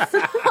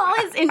Saul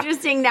is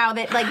interesting now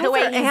that like the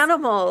way he's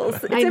animals.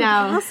 It's I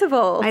know.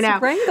 impossible I know. to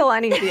wrangle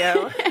any of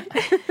you.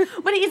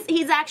 But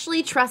he's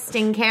actually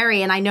trusting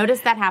Carrie, and I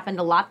noticed that happened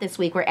a lot this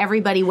week, where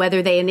everybody,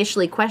 whether they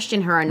initially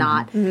question her or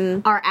not,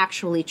 are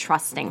actually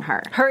trusting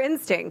her. Her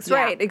instincts,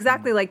 right?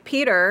 Exactly like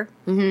Peter.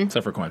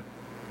 Except for Quinn.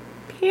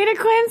 Peter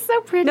Quinn's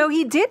so pretty. No,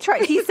 he did try.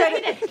 He said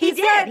He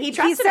did. He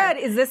trusted her.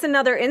 "Is this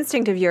another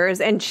instinct of yours?"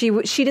 And she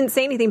didn't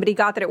say anything, but he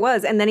got that it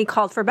was, and then he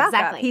called for backup.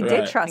 Exactly. He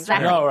did trust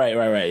Exactly. her. No, right.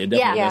 It definitely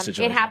Yeah, that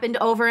situation. it happened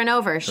over and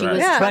over. She was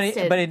But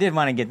trusted. he did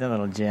want to get the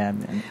little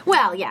jab in.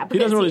 Well, yeah. He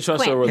doesn't really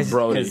trust her with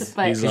Brody.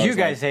 Because you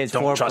guys say it's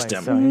don't foreplay, trust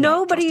him. so-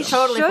 Nobody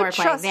Totally should foreplay.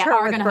 trust They her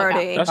are with gonna hook up.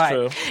 Brody. That's All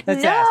true. right,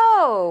 let's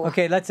No. ask.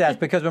 Okay, let's ask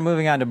because we're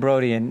moving on to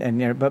Brody,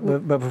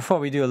 but before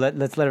we do,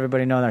 let's let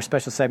everybody know in our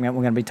special segment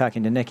we're going to be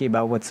talking to Nikki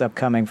about what's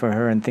upcoming for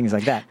her and things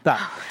like that. But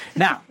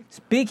now,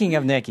 speaking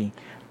of Nikki,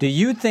 do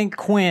you think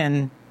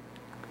Quinn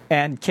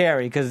and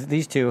Carrie, because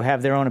these two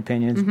have their own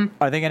opinions,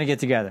 are they going to get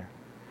together?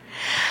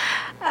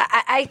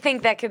 I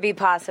think that could be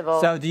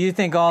possible. So, do you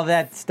think all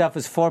that stuff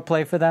is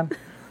foreplay for them?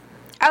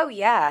 Oh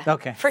yeah.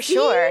 Okay. For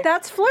sure.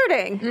 That's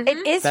flirting.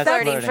 It is That's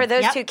flirting flirting. for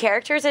those Yep. two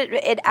characters.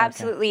 It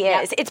absolutely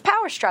is. It's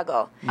power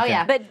struggle. Oh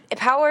yeah. But a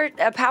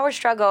power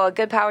struggle, a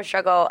good power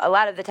struggle, a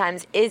lot of the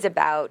times is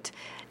about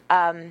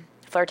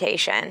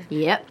flirtation.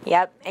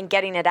 Yep. And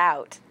getting it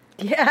out.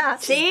 Yeah.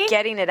 See?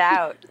 Getting it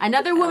out.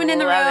 Another woman in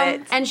the Love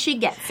room, it. and she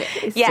gets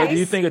it. Yes. So do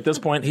you think at this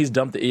point he's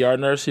dumped the ER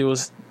nurse he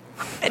was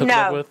hooking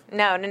up with?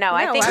 No.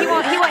 I think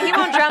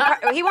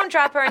he won't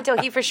drop her until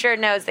he for sure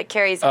knows that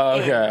Carrie's in.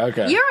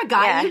 Okay. You're a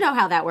guy. Yeah. You know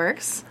how that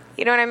works.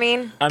 You know what I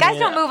mean? I Guys mean,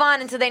 don't move on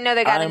until they know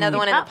they got another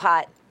one in the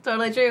pot.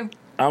 Totally true.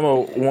 I'm a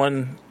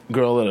one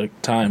girl at a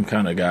time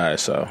kind of guy,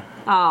 so.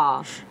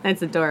 Aw,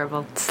 that's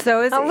adorable.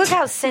 So is Oh, look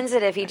how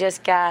sensitive he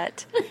just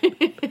got.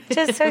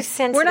 Just so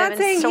sensitive. We're not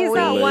and saying he's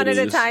not sweet. one at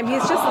a Ladies. time.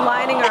 He's just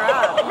lining her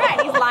up. Right,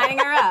 he's lining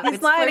her up.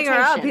 He's lining her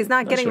up. He's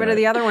not getting rid of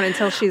the other one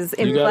until she's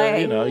in You gotta,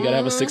 play. you gotta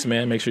have a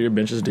 6-man. Make sure your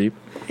bench is deep.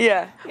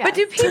 Yeah. But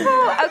do people,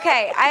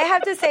 okay, I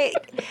have to say,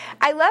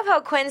 I love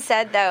how Quinn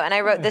said, though, and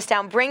I wrote this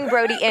down, bring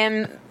Brody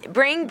in,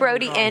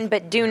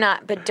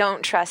 but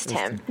don't trust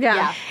him.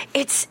 Yeah.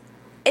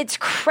 It's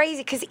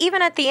crazy because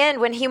even at the end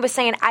when he was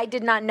saying I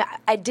did not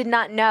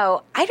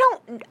know, I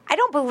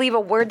don't believe a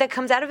word that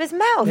comes out of his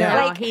mouth. No,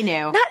 like he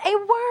knew. not a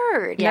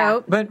word. Yeah.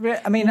 Nope. But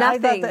I mean, I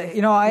thought Nothing.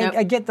 that,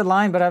 I get the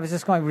line, but I was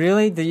just going,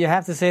 really? Do you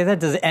have to say that?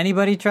 Does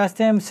anybody trust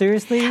him?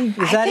 Seriously? Is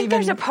I that think even?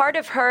 there's a part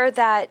of her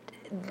that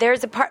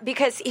there's a part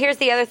because here's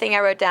the other thing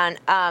I wrote down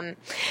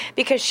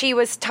because she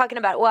was talking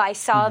about I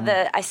saw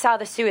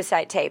the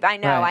suicide tape. I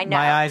know.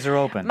 My eyes are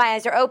open. My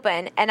eyes are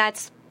open, and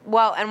that's.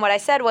 Well, and what I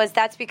said was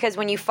that's because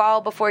when you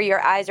fall before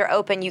your eyes are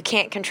open, you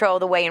can't control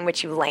the way in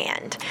which you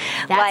land.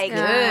 That's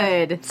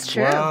good. It's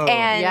true. Whoa.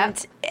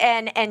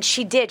 And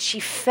she did. She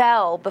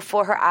fell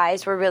before her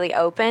eyes were really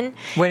open.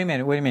 Wait a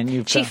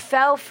minute. She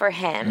fell for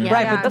him. Yeah.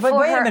 Right, but Before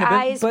wait a her minute,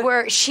 eyes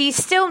were, she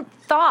still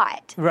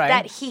thought Right.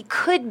 that he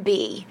could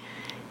be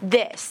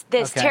this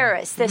Okay.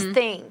 terrorist, this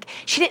thing.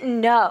 She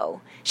didn't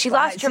know. She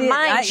lost her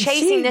mind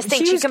chasing this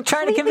thing. She was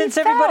trying to convince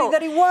everybody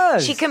that he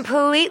was. She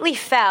completely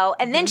fell,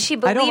 and then she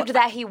believed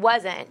that he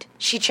wasn't.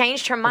 She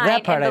changed her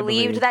mind part and I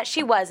believed believe. that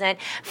she wasn't.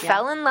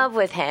 Fell in love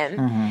with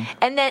him,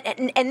 and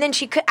then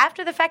she could.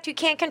 After the fact, you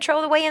can't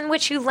control the way in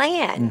which you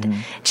land.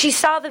 She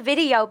saw the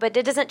video, but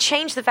it doesn't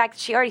change the fact that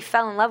she already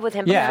fell in love with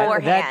him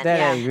beforehand.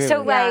 That I agree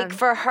So, with.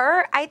 for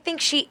her, I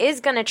think she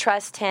is going to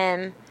trust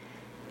him.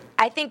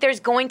 I think there's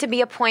going to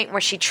be a point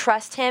where she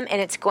trusts him, and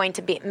it's going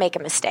to make a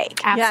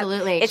mistake.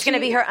 Absolutely. It's going to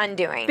be her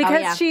undoing.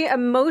 Because she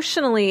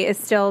emotionally is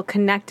still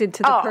connected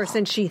to the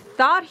person she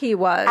thought he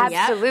was.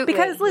 Absolutely.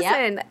 Because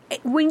listen,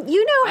 when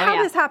you know how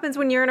yeah. this happens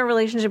when you're in a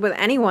relationship with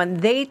anyone,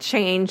 they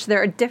change,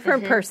 they're a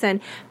different person,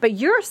 but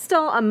you're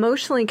still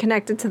emotionally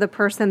connected to the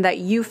person that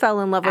you fell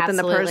in love with in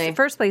the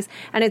first place.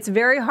 And it's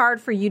very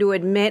hard for you to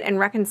admit and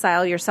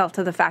reconcile yourself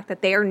to the fact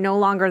that they are no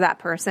longer that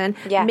person.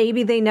 Yeah.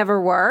 Maybe they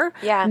never were.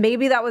 Yeah.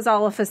 Maybe that was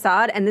all a facade,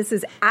 and this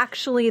is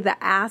actually the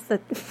ass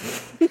that,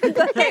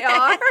 that they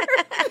are.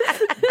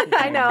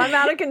 I know, I'm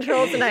out of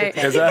control tonight.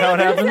 Is that how it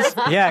happens?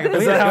 Yeah,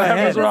 Is that how it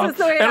happens, Rob? This is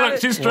the way it And look,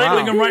 happens. she's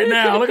strangling him right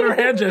now. Look at her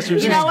hand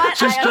gestures. know what?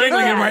 She's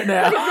strangling him right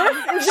now.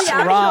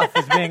 Roth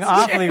is being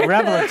awfully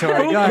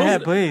revelatory. Go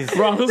ahead, please.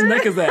 Rob, whose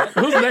neck is that?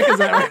 Whose neck is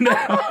that right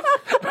now?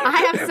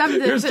 I have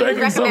something You're to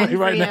strangling recommend somebody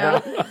for right you.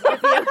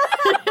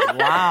 now.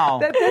 Wow.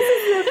 That this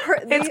is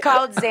it's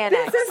called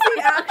Xanax. This is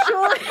the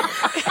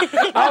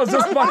actual. I was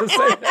just about to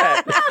say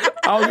that.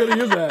 I was going to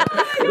use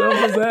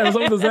that.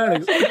 Some of the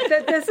Xanax.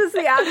 That this is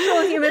the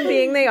actual human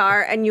being they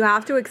are, and you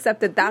have to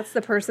accept that that's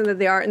the person that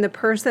they are, and the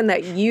person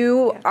that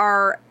you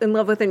are in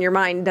love with in your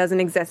mind doesn't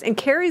exist. And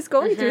Carrie's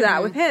going through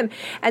that with him.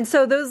 And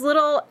so those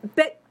little...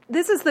 But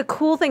this is the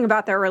cool thing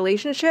about their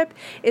relationship,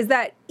 is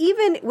that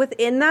even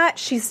within that,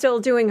 she's still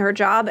doing her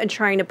job and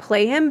trying to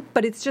play him,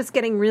 but it's just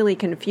getting really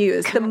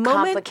confused.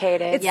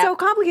 Complicated. It's so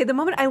complicated. The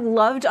moment I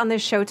loved on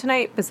this show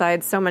tonight,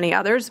 besides so many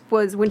others,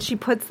 was when she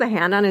puts the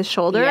hand on his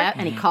shoulder. Yep,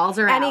 and he calls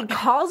her out. And he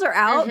calls her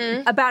out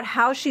about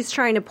how she's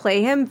trying to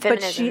play him.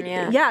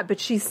 Feminism, but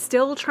she's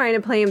still trying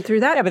to play him through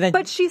that. Yeah,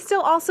 but she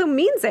still also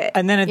means it.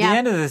 And then at the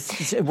end of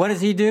this, what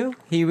does he do?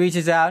 He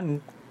reaches out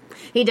and...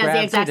 He does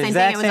the exact same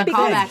thing. It was a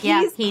callback.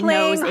 Yeah, he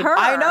knows her.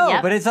 I know,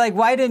 but it's like,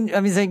 why didn't... I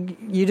mean, it's like,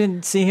 you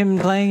didn't see him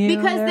playing you?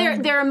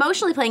 Because they're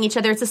emotionally playing each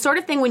other. It's the sort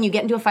of thing when you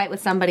get into a fight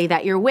with somebody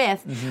that you're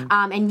with,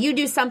 and you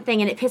do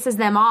something and it pisses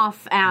them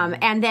off,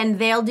 and then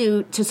they'll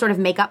do, to sort of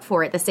make up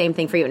for it, the same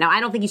thing for you. Now, I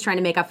don't think he's trying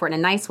to make up for it in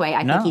a nice way.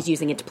 I think he's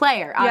using it to play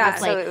her,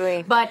 obviously. Yeah,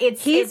 absolutely. But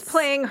he's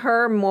playing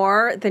her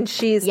more than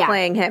she's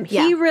playing him.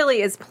 Yeah. He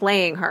really is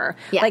playing her.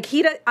 Yeah. Like,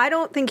 I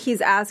don't think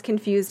he's as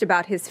confused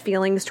about his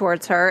feelings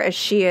towards her as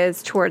she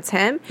is towards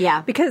him.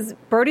 Yeah. Because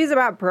Brody's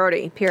about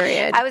Brody,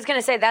 period. I was going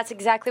to say that's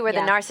exactly where the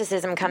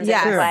narcissism comes into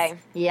play.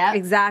 Yeah,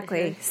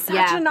 exactly. Such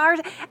a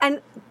narcissist.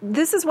 And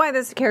this is why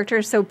this character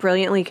is so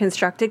brilliantly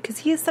constructed, because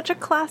he is such a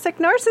classic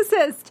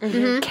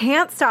narcissist.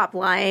 Can't stop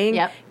lying.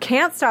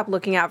 Can't stop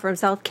looking out for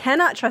himself.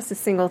 Cannot trust a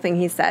single thing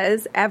he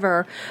says,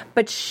 ever.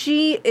 But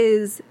she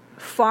is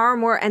far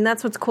more, and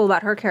that's what's cool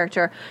about her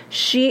character.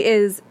 She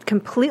is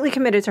completely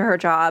committed to her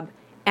job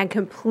and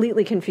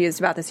completely confused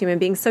about this human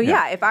being. So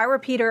if I were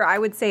Peter, I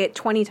would say it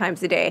 20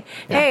 times a day.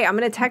 Hey, I'm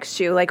going to text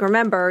you. Like,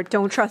 remember,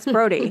 don't trust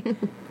Brody.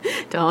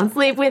 Don't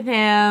sleep with him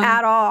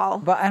at all.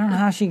 But I don't know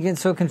how she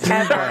gets so confused.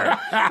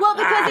 Well,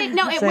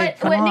 because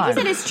what Nikki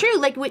said is true.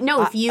 Like,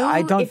 if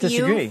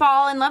you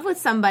fall in love with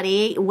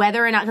somebody,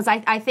 whether or not, because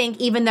I think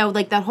even though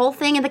like the whole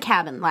thing in the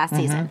cabin last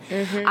season,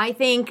 I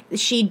think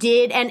she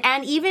did,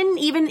 and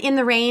even in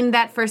the rain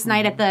that first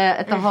night at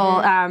the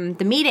whole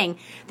the meeting,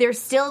 there's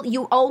still,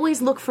 you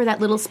always look for that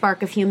little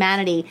spark of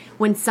humanity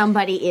when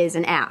somebody is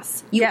an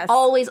ass. You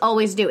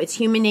always do. It's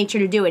human nature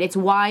to do it. It's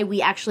why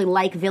we actually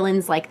like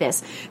villains like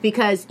this,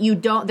 because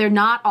they're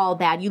not all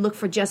bad. You look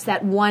for just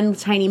that one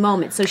tiny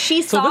moment. So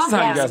she saw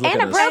him.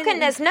 And a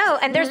brokenness,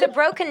 and there's a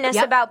brokenness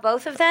about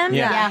both of them.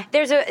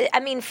 There's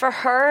for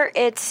her,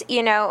 it's,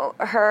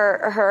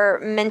 her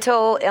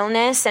mental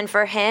illness, and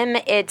for him,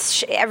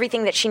 it's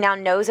everything that she now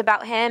knows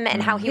about him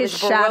and how he was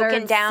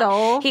broken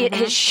down.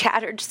 His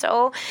shattered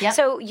soul.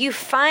 So you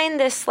find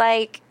this,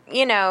 like,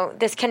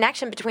 this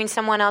connection between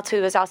someone else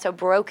who is also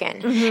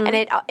broken, and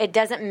it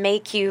doesn't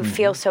make you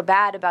feel so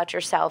bad about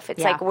yourself.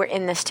 It's like, we're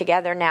in this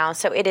together now.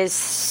 So it is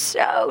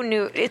so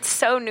new. It's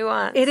so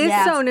nuanced. It is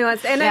so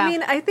nuanced. And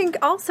I think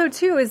also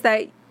too is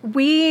that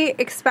we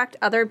expect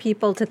other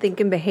people to think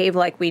and behave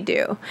like we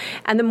do.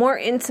 And the more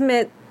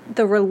intimate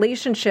the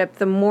relationship,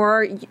 the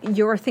more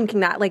you're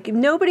thinking that. Like,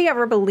 nobody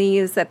ever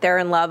believes that they're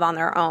in love on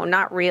their own.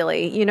 Not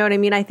really. You know what I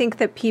mean? I think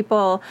that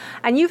people,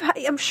 and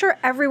I'm sure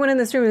everyone in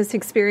this room has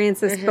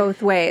experienced this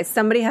both ways.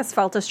 Somebody has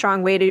felt a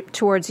strong way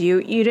towards you.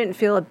 You didn't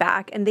feel it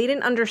back, and they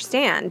didn't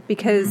understand,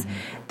 because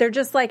they're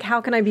just like,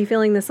 how can I be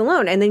feeling this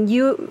alone? And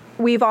then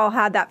we've all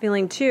had that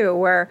feeling too,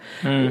 where,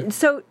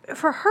 so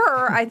for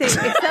her, I think,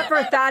 except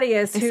for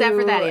Thaddeus, who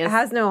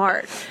has no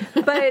heart.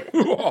 But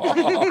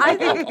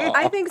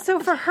I think so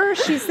for her,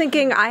 she's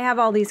thinking, I have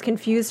all these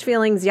confused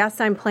feelings. Yes,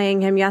 I'm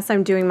playing him. Yes,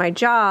 I'm doing my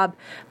job.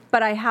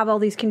 But I have all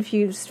these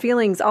confused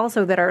feelings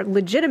also that are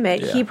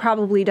legitimate. He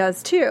probably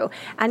does too.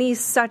 And he's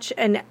such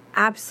an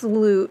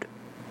absolute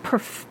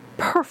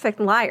perfect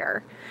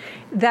liar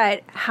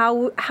that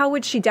how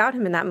would she doubt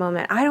him in that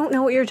moment? I don't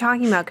know what you're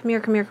talking about. Come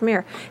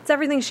here. It's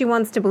everything she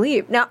wants to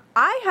believe. Now,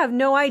 I have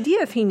no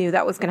idea if he knew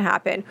that was going to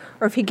happen,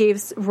 or if he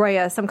gave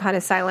Roya some kind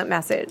of silent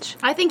message.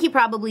 I think he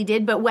probably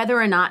did, but whether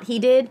or not he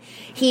did,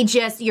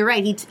 you're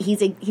right,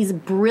 he's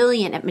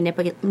brilliant at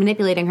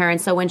manipulating her,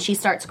 and so when she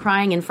starts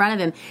crying in front of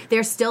him,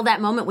 there's still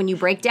that moment when you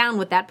break down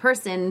with that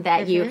person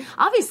that you,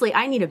 obviously,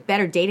 I need a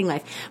better dating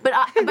life, but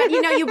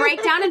you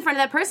break down in front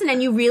of that person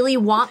and you really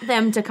want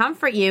them to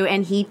comfort you,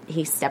 and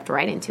he stepped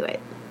right into it.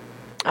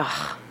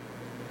 Ugh.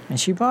 And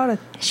she bought it.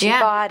 She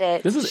bought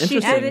it. This is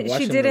interesting.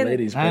 Watching the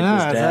ladies break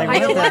this down. Are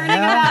you learning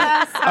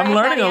about us? I'm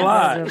learning a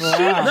lot.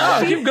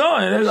 No, keep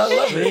going. I love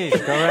it.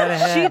 Please, go right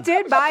ahead. She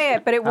did buy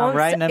it, but it won't.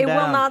 It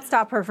will not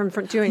stop her from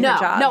doing her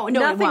job. No,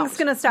 nothing's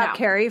going to stop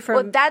Carrie from.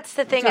 Well, that's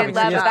the thing I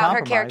love about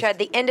her character. At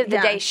the end of the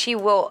day, she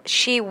will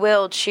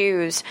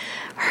choose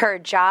her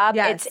job.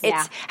 Yes.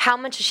 It's how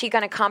much is she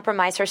going to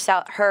compromise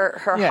herself, her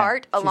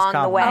heart along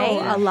the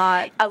way? A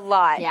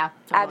lot. Yeah,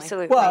 totally.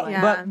 Absolutely.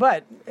 Well,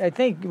 but I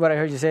think what I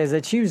heard you say is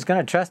that she was going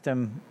to trust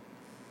him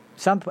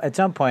at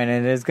some point,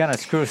 and it's going to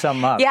screw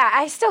something up. Yeah,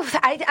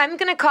 I'm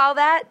going to call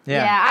that.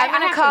 Yeah, I'm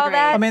going to call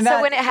that. I mean,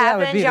 so when it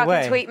happens, y'all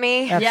can tweet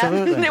me.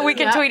 Absolutely. We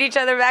can tweet each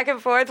other back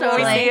and forth when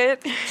we see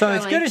it. So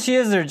as good as she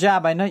is at her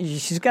job, I know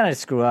she's going to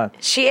screw up.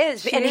 She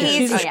is.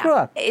 She's a screw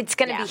up. It's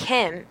going to be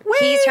him.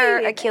 He's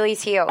her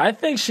Achilles heel. I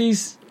think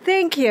she's...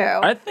 Thank you.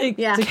 I think...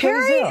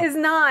 Carrie is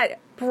not...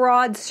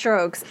 broad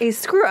strokes a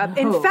screw up.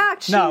 In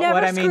fact, she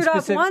never screwed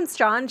up once,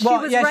 John. She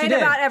was right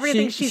about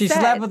everything she said. She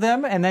slept with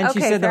him, and then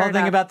she said the whole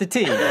thing about the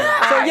tea. So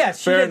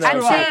yes, she did screw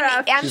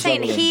up. I'm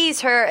saying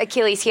he's her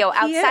Achilles heel.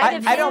 Outside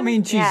of him, I don't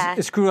mean she's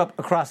a screw up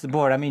across the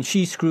board. I mean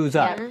she screws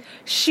up.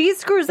 She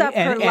screws up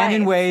her life. And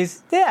in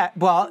ways,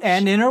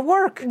 and in her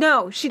work.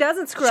 No, she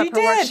doesn't screw up her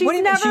did. work.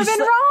 She's never been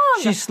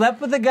wrong. She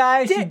slept with a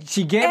guy.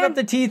 She gave up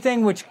the tea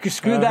thing, which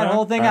screwed that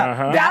whole thing up.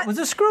 That was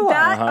a screw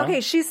up.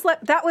 Okay, she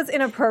slept. That was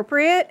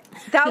inappropriate.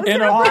 That was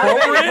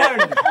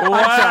inappropriate.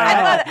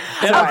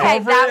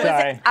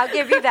 Okay, I'll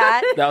give you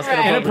that. That was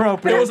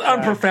inappropriate. It was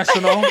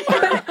unprofessional.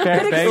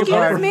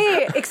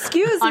 But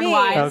excuse me.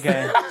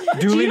 Okay,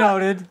 duly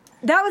noted.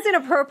 That was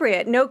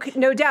inappropriate, no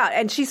doubt,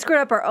 and she screwed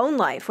up her own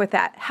life with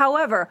that.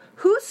 However,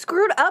 who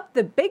screwed up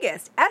the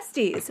biggest?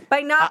 Estes,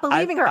 by not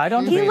believing her. I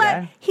don't believe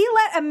that. He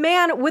let a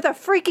man with a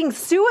freaking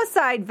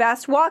suicide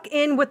vest walk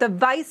in with the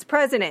vice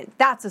president.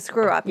 That's a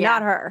screw up,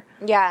 not her.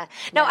 Yeah.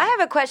 No, I have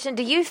a question.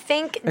 Do you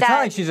think that... It's not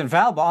like she's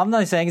infallible. All I'm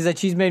not saying is that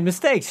she's made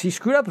mistakes. She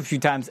screwed up a few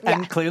times,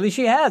 and clearly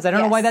she has. I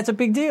don't know why that's a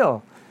big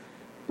deal.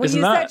 When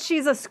you said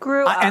she's a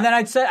screw up. And then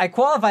I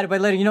qualified it by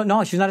letting you know,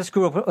 no, she's not a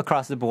screw up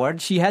across the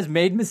board. She has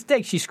made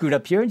mistakes. She screwed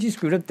up here and she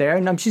screwed up there,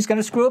 and she's going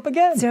to screw up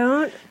again.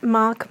 Don't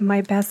mock my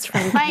best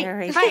friend,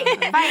 Carrie. Fight.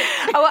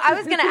 Oh, I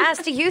was going to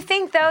ask, do you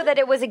think, though, that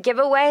it was a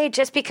giveaway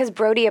just because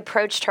Brody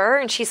approached her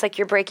and she's like,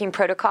 you're breaking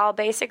protocol,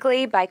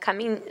 basically, by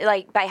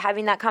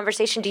having that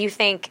conversation? Do you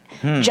think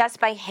just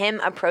by him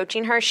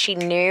approaching her, she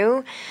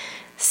knew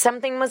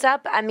something was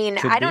up? I mean,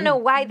 I don't know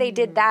why they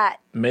did that.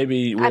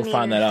 Maybe we'll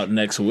find that out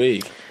next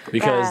week,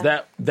 because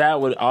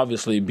that would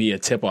obviously be a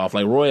tip-off.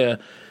 Like, Roya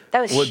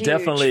would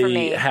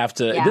definitely have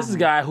to... This is a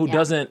guy who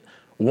doesn't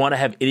want to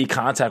have any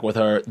contact with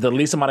her, the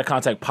least amount of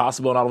contact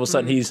possible, and all of a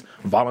sudden he's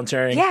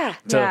volunteering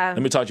to,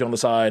 let me talk to you on the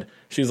side.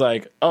 She's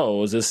like,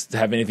 oh, does this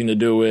have anything to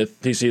do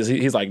with...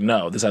 He's like,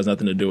 no, this has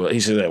nothing to do with...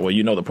 He's like, well,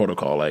 you know the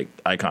protocol, like,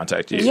 I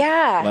contact you.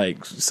 Yeah.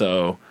 Like,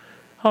 so...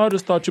 Oh, I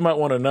just thought you might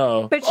want to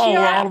know. But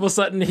all of a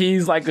sudden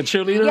he's like a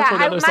cheerleader for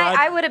the other side.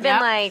 I would have been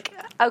like,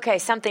 okay,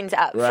 something's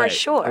up for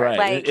sure. Right.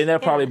 Like, and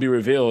that'll probably be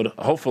revealed,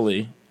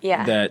 hopefully,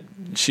 that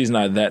she's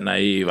not that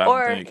naive, I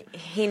don't think. Or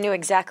he knew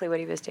exactly what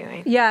he was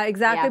doing. Yeah,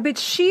 exactly. Yeah.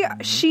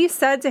 But she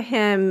said to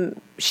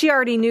him, she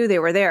already knew they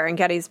were there in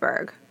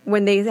Gettysburg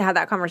when they had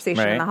that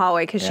conversation in the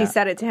hallway, because she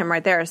said it to him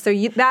right there. So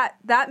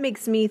that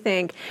makes me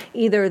think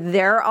either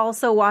they're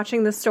also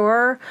watching the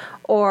store,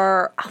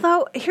 or...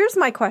 Although, here's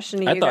my question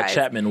to you guys. I thought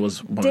Chapman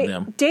was one of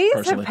them.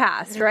 Days have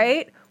passed,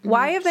 right?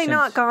 Why have they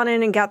not gone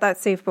in and got that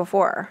safe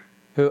before?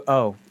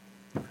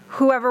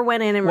 Whoever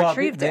went in and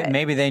retrieved it.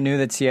 Maybe they knew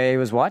that CIA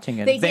was watching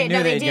it. They did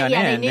know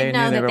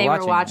that they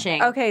were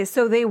watching. Okay,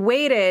 so they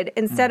waited,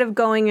 instead of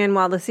going in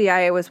while the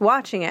CIA was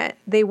watching it,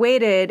 they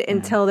waited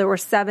until there were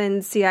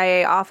 7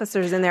 CIA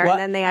officers in there, and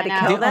then they had to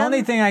kill them. The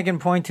only thing I can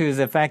point to is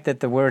the fact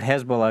that the word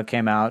Hezbollah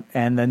came out,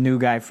 and the new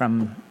guy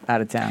from out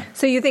of town.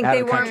 So you think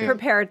they weren't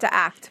prepared to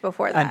act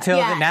before that? Until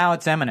now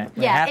it's imminent.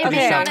 Yeah, it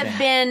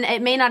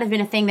may not have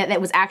been a thing that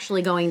was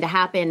actually going to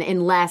happen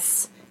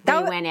unless... They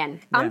went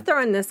in. I'm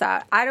throwing this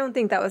out. I don't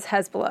think that was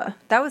Hezbollah.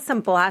 That was some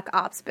black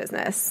ops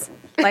business.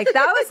 Like,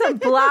 that was some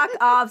black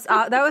ops.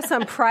 That was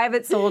some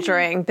private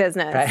soldiering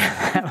business. Right.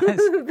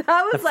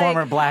 That was like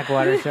former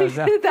Blackwater shows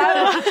up.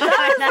 that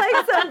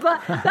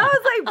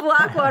was like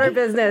Blackwater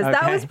business. Okay.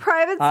 That was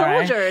private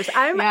soldiers.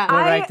 We'll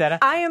write that up.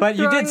 I am. But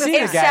you did see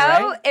the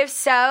guy, right? If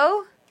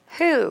so,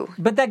 who?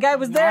 But that guy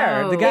was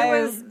there. The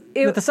guy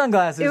with the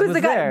sunglasses was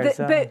the guy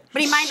there.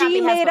 But he might not be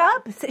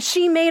Hezbollah.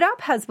 She made up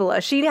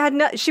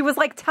Hezbollah. She was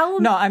like, tell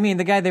him. No, I mean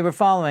the guy they were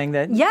following.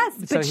 Yes,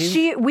 but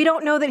we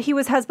don't know that he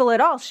was Hezbollah at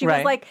all. She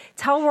was like,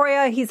 tell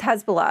Roya he's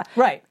Hezbollah.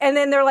 Right. And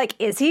then they're like,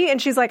 is he?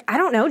 And she's like, I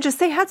don't know. Just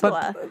say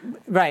Hezbollah.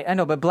 Right. I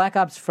know, but Black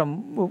Ops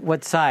from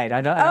what side?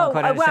 I don't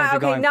quite understand what you're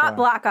going not for.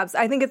 Black Ops.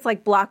 I think it's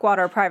like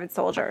Blackwater private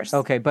soldiers.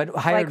 Okay, but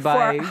hired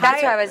by.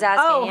 That's what I was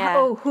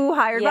asking. Who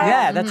hired by?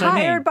 Yeah, that's what I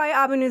mean. Hired by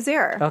Abu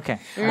Nizir. Okay.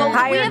 Well,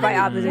 hired by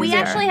Abu Nizir. We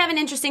actually have an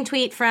interesting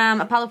tweet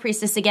from Apollo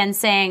Priestess again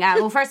saying,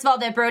 well, first of all,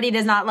 that Brody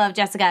does not love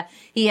Jessica.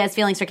 He has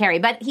feelings for Carrie.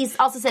 But he's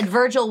also said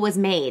Virgil was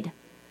made.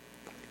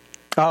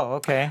 Oh,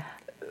 okay.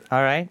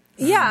 All right.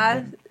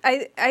 Yeah.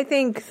 I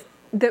think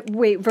that,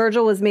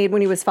 Virgil was made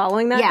when he was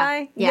following that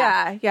guy?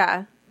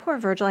 Yeah. Poor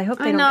Virgil. I hope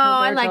they don't kill Virgil.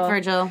 I like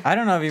Virgil. I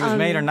don't know if he was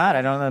made or not.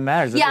 I don't know if it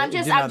matters. Yeah, I'm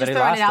just throwing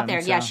it out there.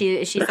 Yeah,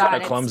 she thought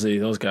kind of clumsy,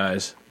 those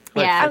guys.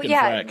 That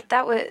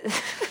was...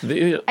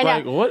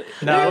 like, what?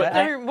 No.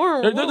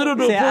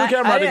 Pull the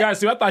camera the guys,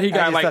 too. I thought he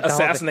got,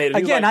 assassinated.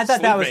 Again, I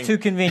thought that was too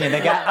convenient.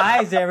 They got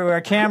eyes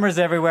everywhere, cameras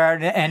everywhere,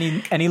 and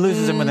he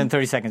loses him within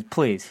 30 seconds.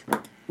 Please.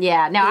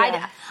 Yeah, no,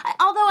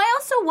 although I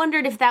also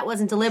wondered if that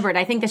wasn't deliberate.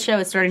 I think the show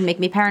is starting to make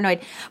me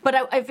paranoid.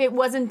 But if it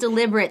wasn't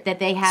deliberate that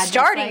they had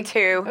starting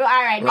to. All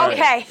right.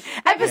 Okay.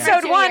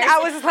 Episode 1, I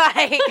was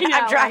like,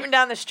 I'm driving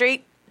down the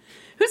street.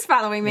 Who's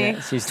following me?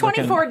 Yeah, she's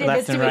 24 did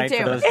this to me,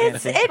 too.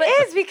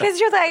 It is because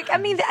you're like, I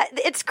mean,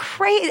 it's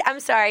crazy. I'm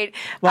sorry.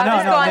 I'll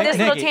just go on this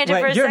little tangent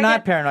for a second. You're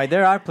not paranoid.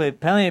 There are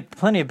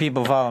plenty of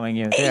people following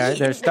you.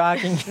 They're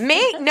stalking.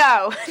 Me?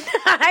 No.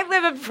 I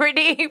live a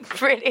pretty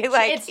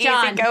like, it's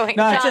John. easygoing.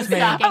 No, it's just me.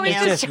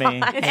 It's just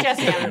me. It's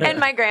just me. And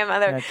my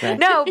grandmother. Right.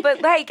 No,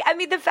 but like, I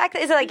mean, the fact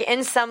that it's like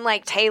in some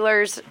like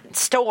tailor's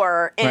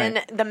store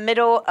in the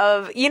middle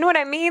of, you know what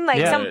I mean?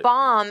 Like some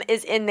bomb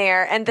is in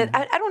there, and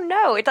I don't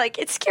know.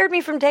 It scared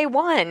me from day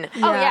one.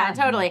 Oh yeah,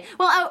 totally.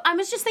 Well, I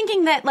was just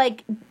thinking that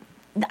like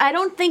I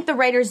don't think the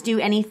writers do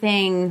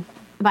anything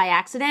by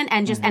accident,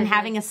 and just and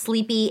having a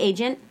sleepy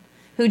agent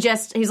who's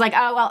like,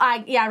 oh well, I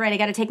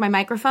got to take my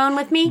microphone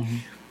with me.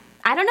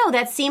 I don't know.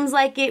 That seems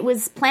like it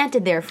was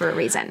planted there for a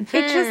reason.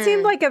 It just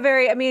seemed like a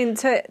very, I mean,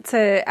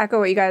 to echo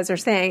what you guys are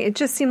saying, it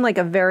just seemed like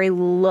a very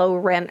low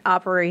rent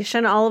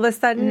operation all of a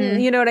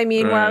sudden. You know what I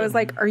mean? Right. Where I was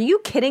like, are you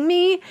kidding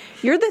me?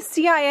 You're the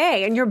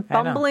CIA and you're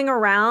bumbling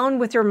around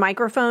with your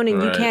microphone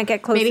and you can't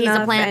get close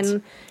enough. Maybe he's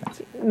a plant.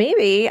 And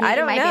maybe. I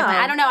don't know.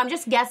 I don't know. I'm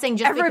just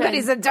guessing.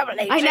 Everybody's a double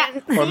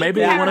agent. Or maybe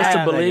they want us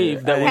to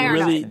believe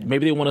that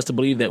maybe they want us to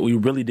believe that we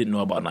really didn't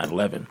know about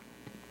 9/11.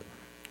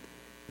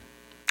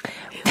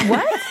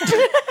 What?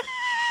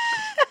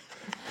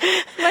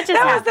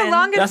 That was the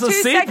longest That's a 2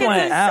 seed seconds.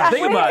 plant.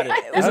 Think about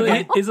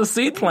it. It's a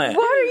seed plant.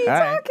 What are you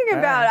talking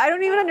about? I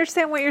don't even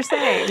understand what you're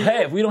saying.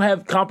 Hey, if we don't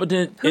have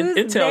competent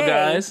intel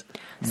guys.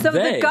 So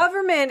the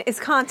government is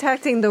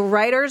contacting the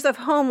writers of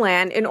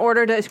Homeland in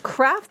order to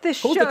craft this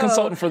show. Who's the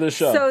consultant for this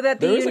show? So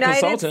that there the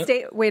United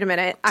States... Wait a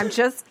minute. I'm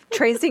just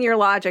tracing your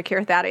logic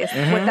here, Thaddeus.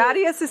 What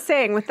Thaddeus is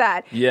saying with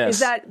that is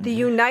that the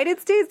United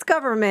States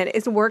government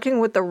is working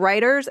with the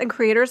writers and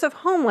creators of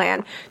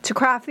Homeland to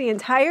craft the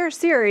entire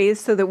series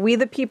so that we,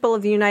 the people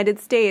of the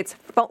United States,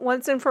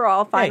 once and for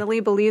all,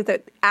 finally believe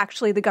that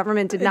actually the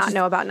government did not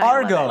know about 9/11.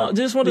 Argo.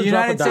 Just want to the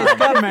United States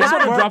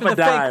government worked with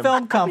a fake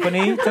film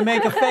company to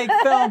make a fake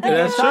film to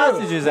get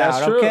sausages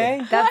out,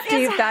 okay? That's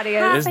deep,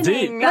 Thaddeus. It's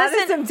deep. That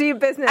is some deep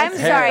business. I'm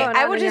sorry.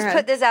 I will just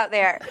put this out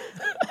there.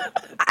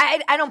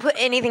 I don't put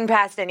anything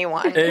past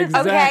anyone.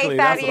 Exactly. Okay,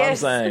 That's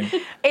Thaddeus. what I'm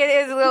saying. It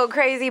is a little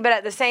crazy, but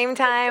at the same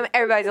time,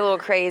 everybody's a little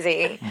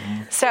crazy.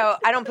 So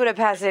I don't put it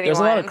past anyone. There's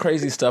a lot of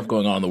crazy stuff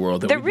going on in the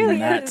world that we do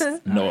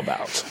not know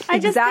about.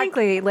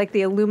 Exactly, like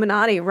the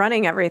Illuminati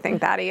running everything,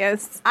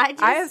 Thaddeus. I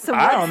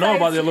don't know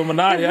about the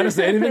Illuminati. I didn't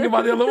say anything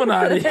about the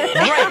Illuminati.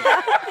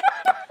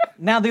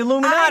 Now the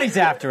Illuminati's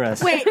after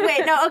us. Wait,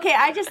 no, okay.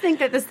 I just think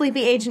that the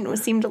sleepy agent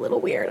seemed a little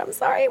weird. I'm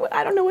sorry.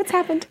 I don't know what's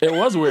happened. It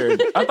was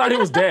weird. I thought he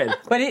was dead.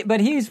 But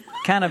he's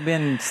kind of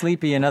been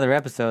sleepy in other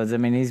episodes. I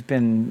mean, he's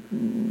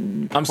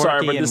been. I'm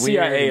sorry, but the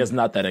CIA is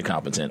not that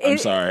incompetent. I'm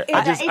sorry.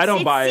 I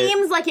don't buy it. It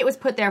seems like it was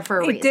put there for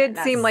a reason. It did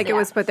seem like it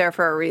was put there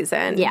for a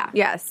reason. Yeah.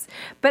 Yes.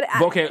 But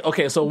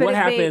okay. So what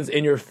happens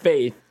in your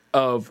faith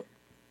of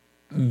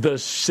the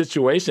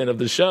situation of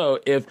the show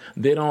if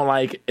they don't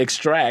like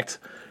extract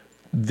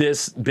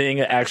this being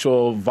an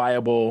actual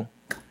viable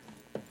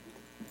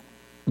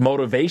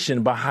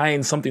motivation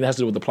behind something that has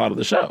to do with the plot of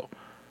the show?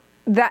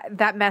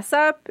 That mess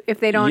up, if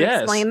they don't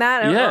explain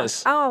that,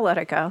 I'll let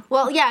it go.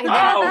 Well, yeah.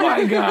 Oh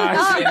my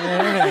gosh.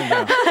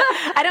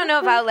 I don't know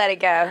if I'll let it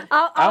go.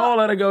 I won't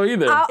let it go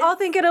either. I'll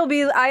think it'll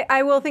be,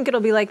 I will think it'll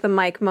be like the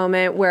Mike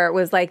moment where it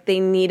was like they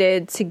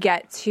needed to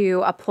get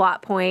to a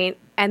plot point.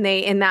 And they,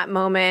 in that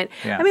moment,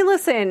 I mean,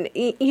 listen,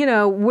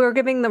 we're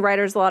giving the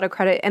writers a lot of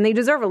credit, and they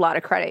deserve a lot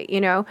of credit,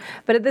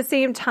 But at the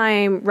same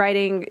time,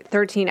 writing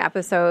 13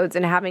 episodes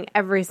and having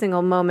every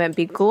single moment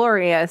be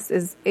glorious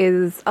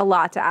is a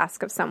lot to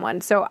ask of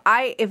someone. So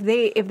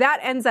if that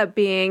ends up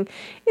being,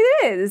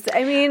 it is.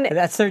 I mean,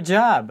 that's their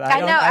job. I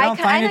don't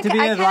find it to be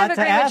a lot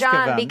to ask of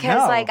them.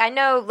 Because, I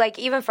know,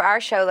 even for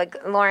our show,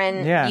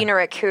 Lauren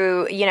Unerick,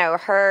 who,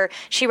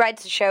 she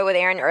writes the show with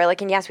Aaron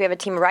Ehrlich, and yes, we have a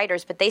team of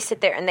writers, but they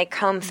sit there and they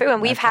comb through,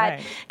 and we've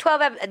had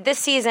 12 this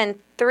season.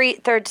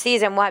 Third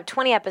season, we'll have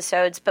 20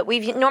 episodes, but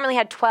we've normally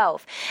had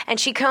 12. And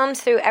she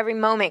combs through every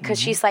moment because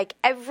she's like,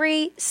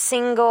 every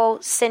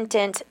single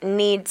sentence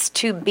needs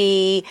to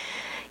be,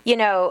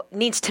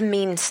 needs to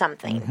mean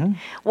something.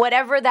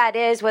 Whatever that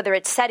is, whether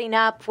it's setting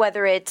up,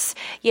 whether it's,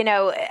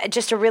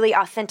 just a really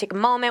authentic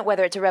moment,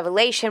 whether it's a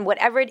revelation,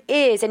 whatever it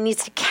is, it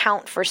needs to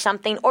count for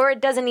something, or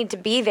it doesn't need to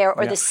be there,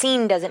 or the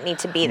scene doesn't need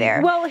to be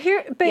there. Well,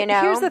 here's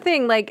the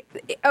thing,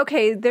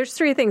 okay, there's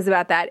three things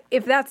about that.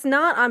 If that's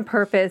not on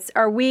purpose,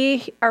 are we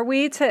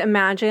to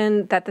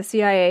imagine that the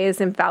CIA is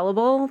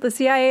infallible? The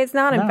CIA is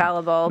not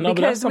infallible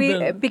because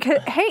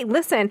hey,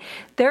 listen,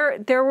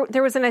 there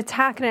was an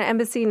attack in an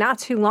embassy not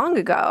too long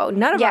ago.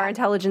 None of our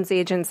intelligence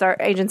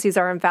agencies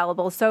are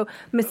infallible. So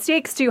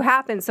mistakes do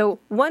happen. So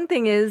one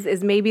thing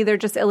is maybe they're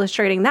just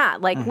illustrating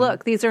that.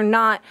 Look, these are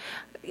not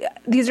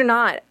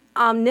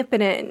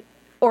omnipotent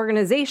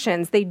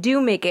organizations, they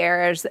do make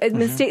errors.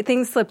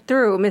 Things slip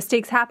through,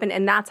 mistakes happen,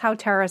 and that's how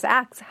terrorist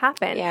acts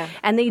happen. Yeah.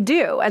 And they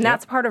do, and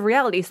that's part of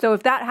reality. So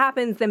if that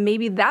happens, then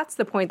maybe that's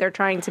the point they're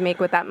trying to make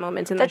with that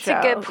moment in the show.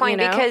 That's a good point,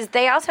 because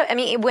they also, I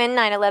mean, when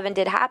 9/11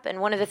 did happen,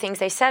 one of the things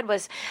they said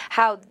was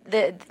how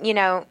the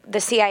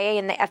CIA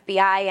and the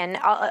FBI and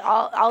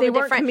all they the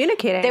weren't different...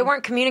 communicating. They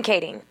weren't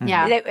communicating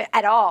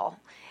at all.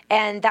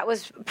 And that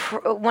was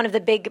one of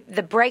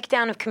the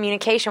breakdown of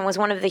communication was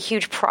one of the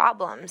huge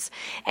problems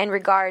in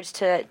regards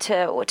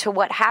to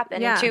what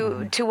happened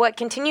and to what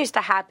continues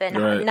to happen.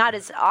 Right. Not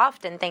as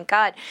often, thank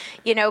God,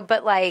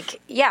 but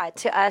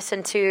to us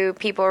and to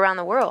people around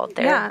the world.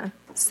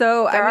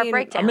 So there are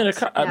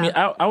breakdowns.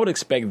 I would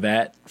expect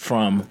that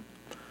from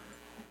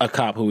a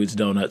cop who eats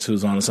donuts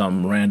who's on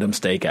some random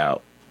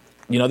stakeout.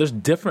 There's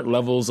different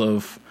levels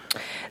of...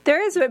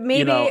 There is, but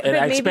maybe... and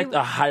I expect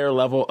a higher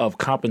level of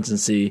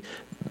competency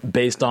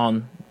based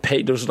on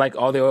pay. There's like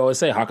all they always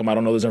say, how come I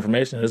don't know this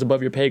information? It's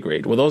above your pay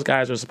grade. Well, those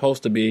guys are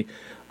supposed to be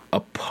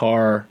a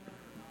par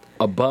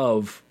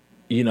above,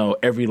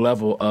 every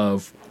level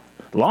of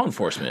law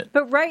enforcement.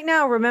 But right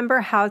now, remember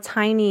how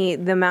tiny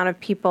the amount of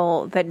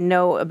people that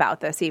know about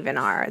this even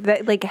are.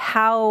 That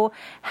how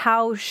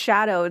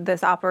shadowed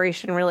this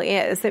operation really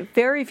is. That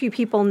very few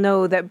people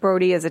know that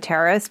Brody is a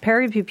terrorist.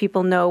 Very few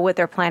people know what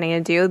they're planning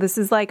to do. This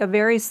is like a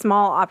very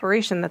small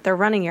operation that they're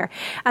running here.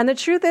 And the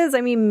truth is,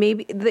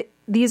 maybe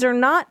these are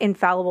not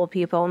infallible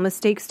people.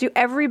 Mistakes do.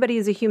 Everybody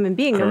is a human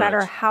being, no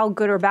matter how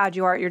good or bad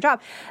you are at your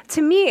job.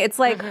 To me, it's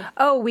like,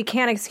 we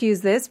can't excuse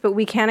this, but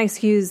we can't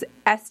excuse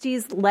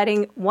Estes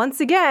letting,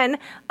 once again,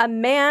 a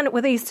man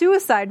with a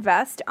suicide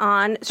vest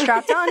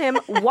strapped on him,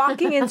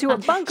 walking into a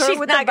bunker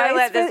with the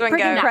vice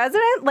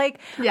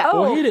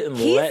president.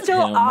 He's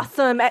still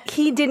awesome.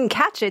 He didn't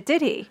catch it,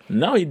 did he?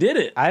 No, he did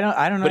it. I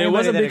don't know. But it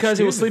wasn't because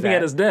he was sleeping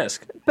at his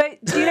desk.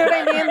 But do you know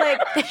what I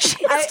mean?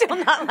 She's still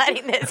not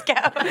letting this go.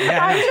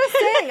 Yeah.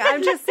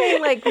 I'm just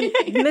saying,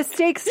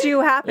 mistakes do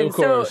happen. Of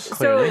course,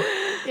 so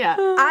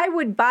I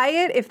would buy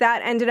it if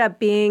that ended up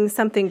being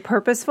something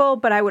purposeful,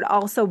 but I would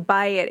also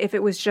buy it if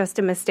it was just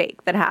a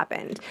mistake that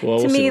happened. Well,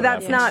 to me,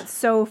 that's not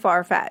so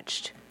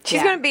far-fetched.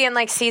 She's going to be in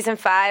season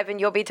 5, and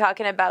you'll be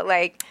talking about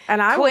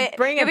and I will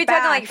bring it You'll be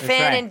back. talking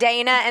Finn and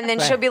Dana, and then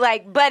she'll be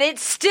like, "But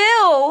it's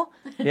still."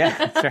 Yeah,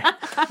 that's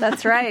right.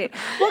 That's right.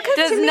 Well,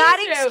 does not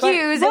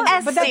excuse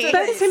but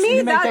to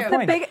me,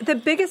 that's the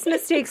biggest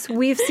mistakes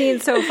we've seen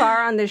so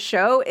far on this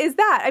show. Is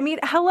that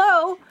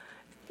hello.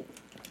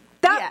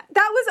 That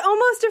was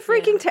almost a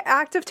freaking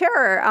act of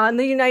terror on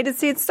the United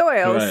States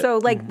soil. Right. So,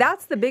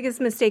 that's the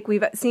biggest mistake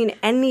we've seen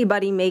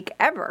anybody make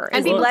ever.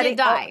 And people did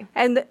die.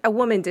 And a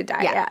woman did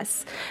die,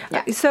 yes.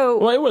 Yeah. So,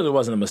 well, it really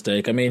wasn't a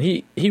mistake.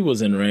 He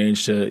was in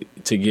range to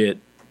get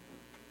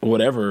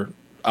whatever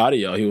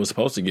audio he was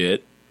supposed to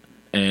get.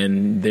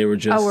 And they were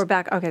just... Oh, we're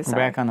back. Okay, sorry.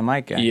 We're back on the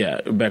mic guy. Yeah,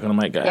 back on the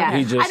mic guy. Yeah.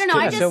 I don't know.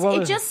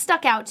 It just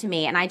stuck out to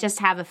me, and I just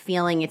have a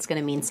feeling it's going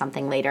to mean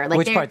something later.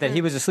 Which part? That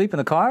he was asleep in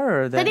the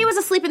car? Or that he was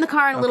asleep in the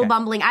car and a little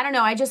bumbling. I don't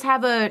know. I just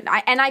have and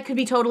I could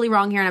be totally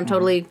wrong here, and I'm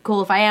totally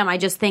cool if I am. I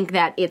just think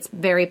that it's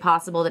very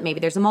possible that maybe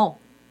there's a mole.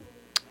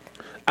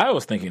 I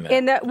was thinking that.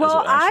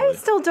 I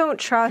still don't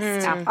trust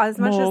as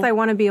much as I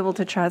want to be able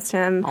to trust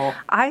him.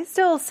 I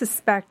still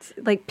suspect,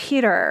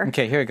 Peter.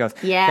 Okay, here it goes.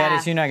 Yeah.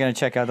 Thaddeus, you're not going to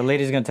check out. The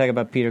lady's going to talk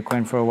about Peter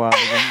Quinn for a while.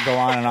 They're going to go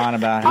on and on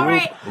about him. All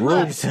right,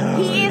 look,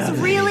 he is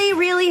really,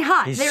 really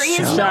hot. There is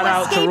no shout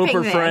out to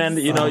Rupert this. Friend.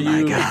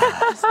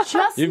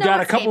 You've got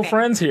a couple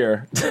friends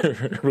here,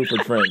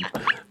 Rupert Friend.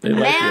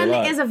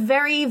 Man is a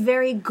very,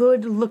 very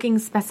good-looking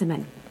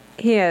specimen.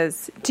 He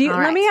is.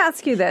 Let me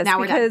ask you this,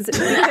 because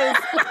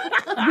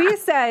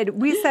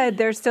we said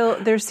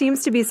there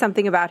seems to be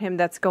something about him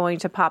that's going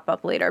to pop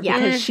up later,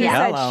 because she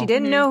said she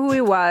didn't know who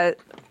he was.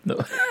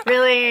 No.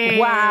 Really?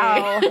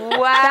 Wow. That's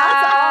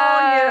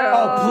all you.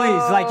 Oh,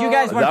 please. You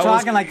guys weren't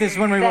talking like this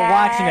when we were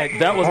watching it.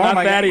 That was not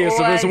Thaddeus.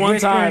 So this one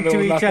time, it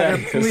was not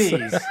Thaddeus.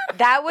 Please.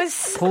 That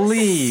was...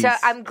 Please. So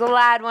I'm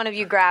glad one of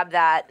you grabbed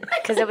that,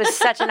 because it was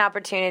such an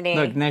opportunity.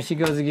 Look, there she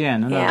goes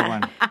again. Another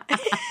one.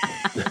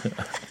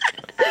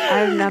 I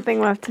have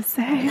nothing left to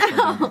say.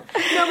 No,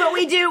 but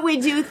we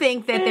do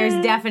think that there's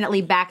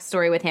definitely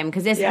backstory with him,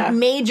 because this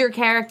major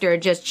character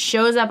just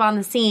shows up on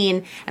the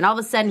scene, and all of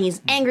a sudden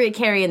he's angry at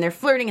Carrie, and they're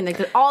flirting,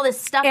 and all this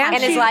stuff. And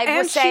his life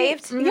was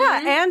saved.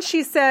 Yeah, and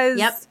she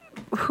says,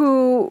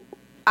 "Who?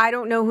 I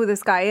don't know who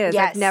this guy is.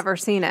 I've never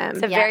seen him."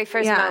 It's the very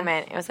first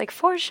moment. It was like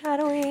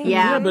foreshadowing.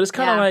 Yeah, but it's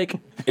kind of like,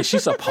 is she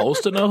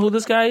supposed to know who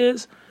this guy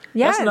is?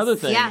 Yes. That's another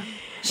thing. Yeah,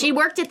 she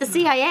worked at the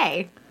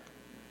CIA.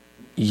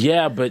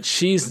 Yeah, but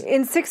she's...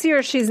 In 6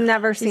 years, she's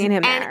never seen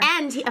him there.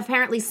 And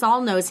apparently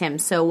Saul knows him,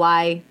 so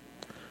why...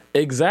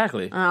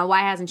 Exactly.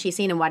 Why hasn't she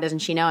seen him? Why doesn't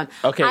she know him?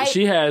 Okay,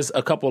 she has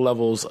a couple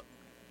levels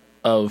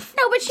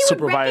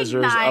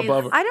supervisors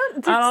above her. I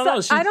don't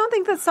know. I don't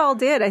think that Saul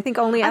did. I think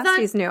only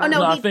Estes knew.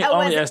 I think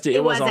only Estes.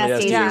 It was only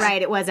Estes. You're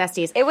right. It was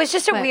Estes. It was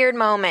just a weird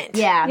moment.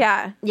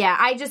 Yeah.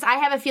 I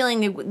have a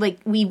feeling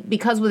that,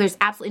 because there's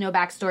absolutely no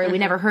backstory. We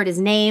never heard his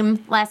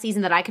name last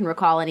season that I can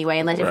recall anyway.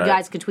 Unless if you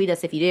guys could tweet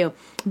us if you do.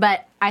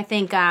 But I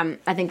think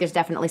there's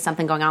definitely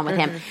something going on with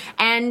him.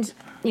 And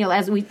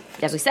as we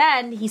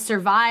said, he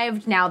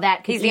survived. Now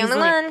that he's the only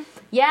one.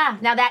 Yeah.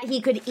 Now that he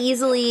could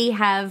easily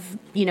have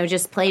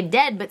just played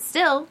dead, but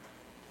still,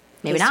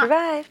 maybe not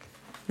survived.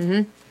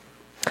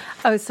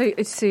 Oh, so you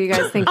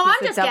guys think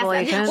he's a double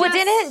agent? Well,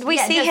 didn't we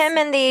see him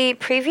in the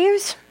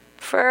previews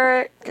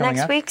for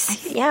next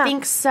week's? Yeah, I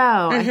think so.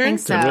 I think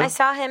so. I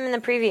saw him in the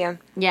preview.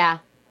 Yeah.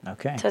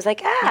 Okay. So I was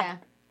like,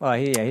 Well,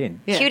 he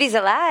didn't. Cutie's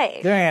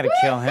alive. They're gonna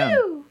kill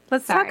him.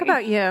 Let's talk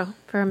about you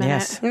for a minute.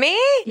 Yes. Me?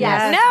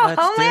 Yes. No,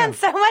 Homeland's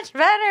so much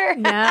better.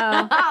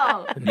 No.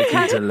 Let's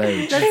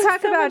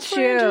talk about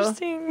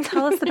you.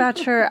 Tell us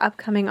about your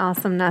upcoming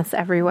awesomeness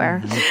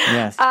everywhere.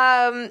 Yes.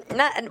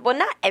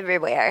 Not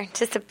everywhere,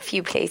 just a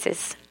few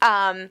places.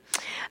 I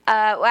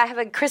have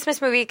a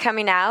Christmas movie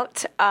coming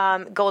out,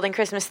 Golden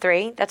Christmas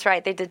 3. That's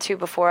right, they did two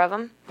before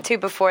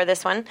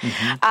this one,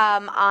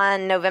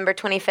 on November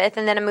 25th.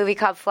 And then a movie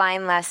called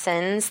Flying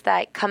Lessons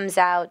that comes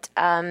out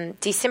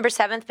December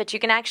 7th, but you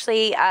can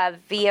actually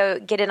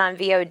get it on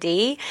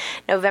VOD.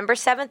 November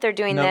 7th, they're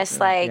doing this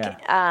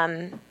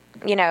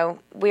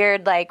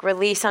weird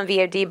release on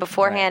VOD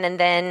beforehand and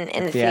then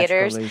in the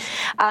theaters.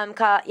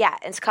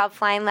 It's called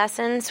Flying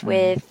Lessons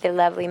with the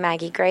lovely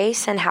Maggie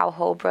Grace and Hal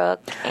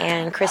Holbrook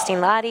and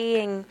Christine Lottie,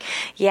 and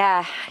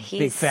he's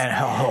big fan of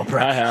Hal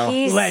Holbrook.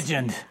 He's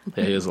legend.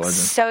 Yeah, he is a legend.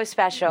 So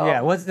special.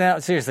 Yeah,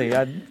 seriously?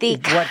 What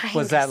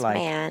was that like?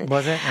 Man.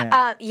 Was it?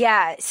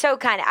 So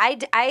kind of.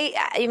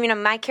 I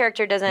my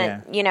character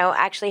doesn't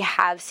actually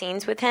have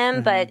scenes with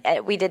him,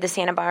 but we did the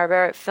Santa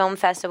Barbara Film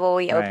Festival.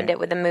 We opened it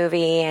with a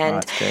movie,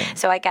 and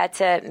so I got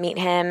to meet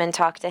him and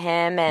talk to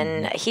him,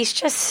 and he's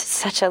just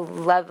such a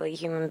lovely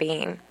human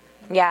being.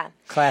 Yeah.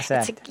 Class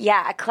act.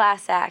 A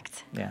class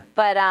act. Yeah.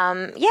 But,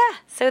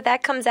 so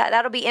that comes out.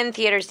 That'll be in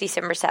theaters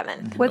December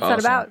 7th. What's that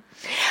about?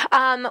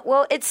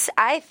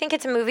 I think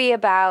it's a movie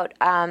about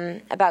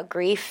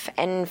grief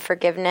and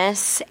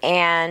forgiveness,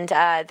 and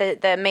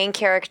the main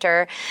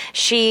character,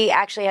 she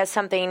actually has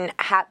something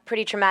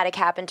pretty traumatic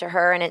happen to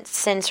her, and it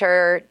sends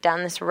her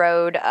down this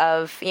road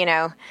of,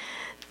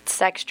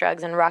 sex,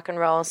 drugs, and rock and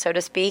roll, so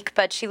to speak.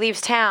 But she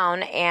leaves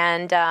town,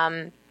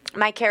 and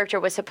my character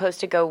was supposed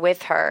to go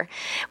with her.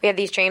 We had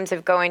these dreams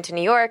of going to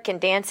New York and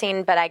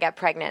dancing, but I got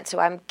pregnant, so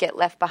I get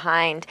left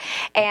behind.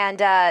 And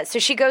so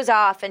she goes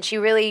off, and she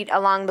really,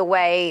 along the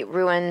way,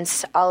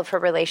 ruins all of her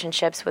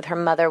relationships with her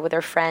mother, with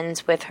her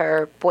friends, with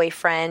her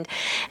boyfriend.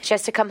 She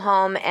has to come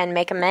home and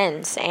make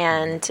amends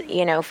and,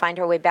 find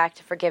her way back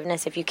to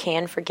forgiveness if you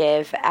can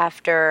forgive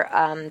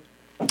after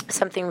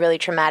something really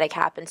traumatic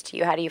happens to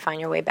you. How do you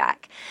find your way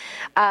back?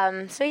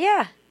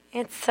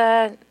 It's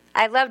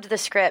I loved the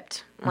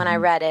script when I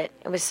read it.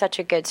 It was such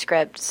a good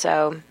script,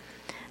 so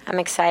I'm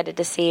excited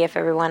to see if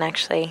everyone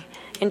actually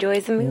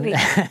enjoys the movie.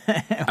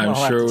 I'm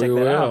sure we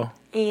will.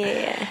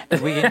 Yeah.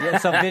 We can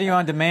get some video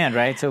on demand,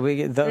 right? So we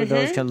get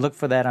those can look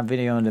for that on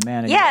video on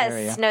demand in your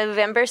area. Yes,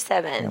 November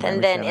 7th,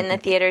 and then in the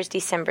theaters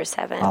December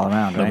 7th. All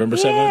around, right? November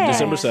 7th,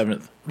 December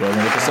 7th. Rolling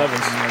with the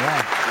 7th.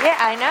 Yeah,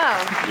 I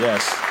know.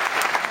 Yes.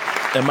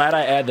 And might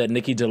I add that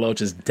Nikki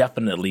DeLoach is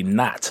definitely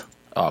not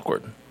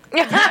awkward.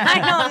 I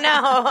don't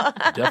know.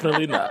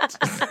 Definitely not.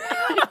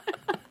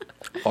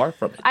 Far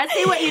from it. I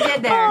see what you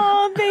did there.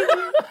 Oh, thank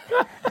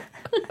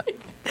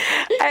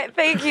you.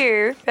 Thank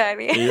you,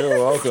 Patty. You're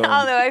welcome.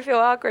 Although I feel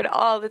awkward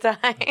all the time.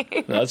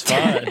 That's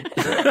fine.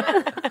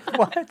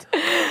 What?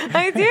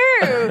 I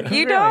do.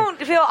 You don't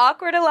feel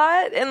awkward a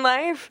lot in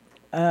life?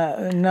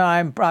 No,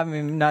 I'm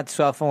probably not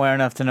self-aware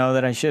enough to know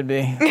that I should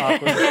be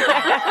awkward.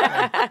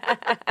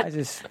 I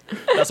just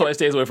that's why I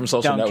stays away from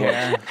social don't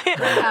networks.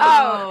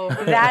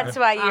 care. That's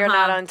why you're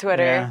not on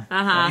Twitter.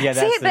 Yeah,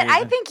 See, but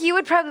I think you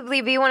would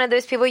probably be one of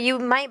those people. You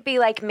might be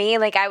like me.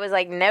 Like I was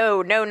like,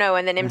 no,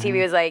 and then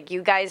MTV was like,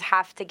 you guys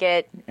have to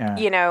get,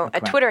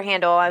 a Twitter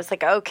handle. I was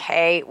like,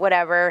 okay,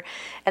 whatever.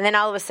 And then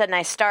all of a sudden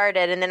I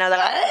started, and then I was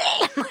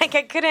like,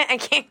 I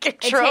can't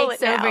control it. It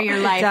takes over your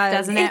life,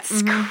 doesn't it?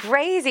 It's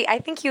crazy. I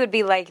think you would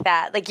be like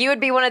that. Like you would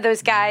be one of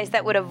those guys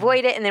that would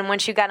avoid it, and then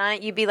once you got on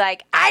it, you'd be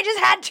like, I just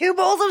had 2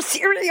 bowls of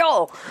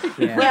cereal.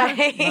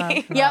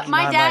 Yeah.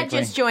 My dad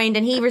just joined,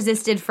 and he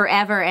resisted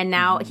forever, and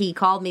now he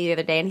called me the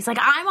other day, and he's like,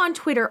 I'm on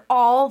Twitter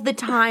all the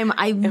time.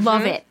 I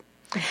love it.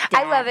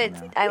 I love it.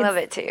 I love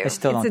it too. I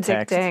still don't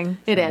text. Addicting.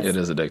 It is. It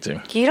is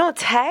addicting. You don't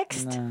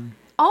text? No.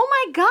 Oh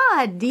my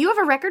God. Do you have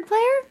a record player?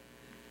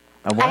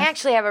 A what? I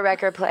actually have a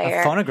record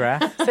player. A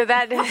phonograph? So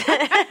that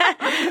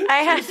I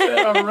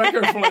have a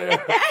record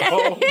player.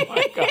 Oh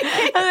my God.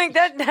 I'm like,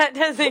 that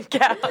doesn't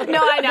count. No,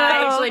 I know.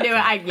 I actually do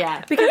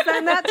it. Because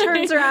then that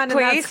turns around and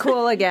that's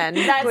cool again.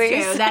 That's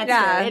true.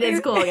 That's true. It is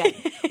cool again.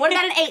 What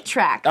about an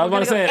 8-track? I was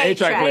going to say an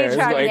 8-track player.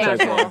 8-track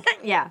player.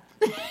 Yeah.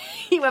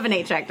 You have an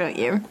 8-track, don't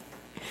you?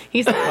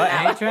 He said what,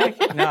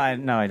 8-track? No,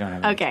 I don't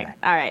have an Okay, 8-track.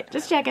 all right.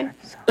 Just checking.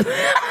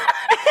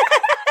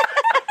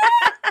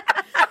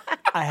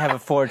 I have a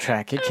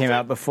 4-track. It came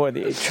out before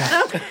the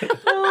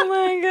 8-track. Oh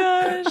my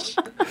gosh.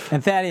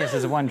 And Thaddeus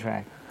is a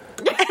 1-track.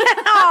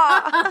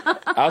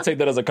 I'll take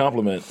that as a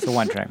compliment. It's a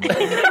 1-track.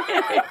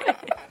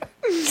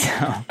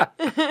 So,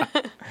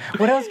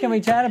 what else can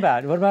we chat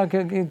about? What about?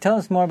 Tell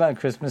us more about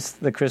Christmas.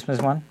 The Christmas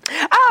one.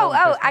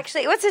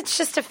 Actually, it's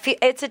just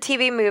it's a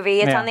TV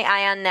movie. It's on the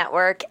Ion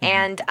Network,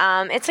 and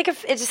it's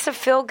just a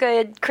feel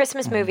good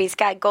Christmas movie. It's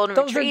got golden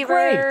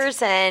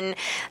retrievers and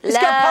it's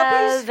love, got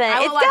puppies?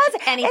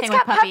 and Anything it's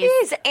with got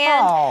puppies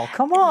and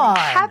come on!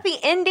 happy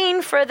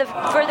ending for the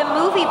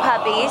movie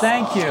puppies.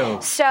 Thank you.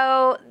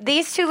 So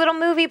these two little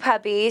movie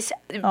puppies,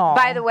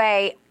 by the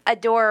way,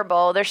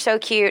 adorable. They're so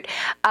cute.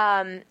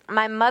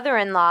 My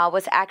mother-in-law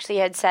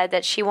had said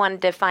that she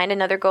wanted to find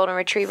another golden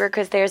retriever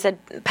because theirs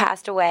had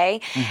passed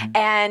away.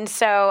 And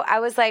so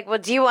I was like, well,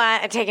 do you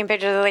want these two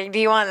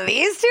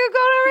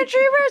golden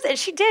retrievers? And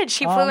she did.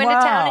 She flew into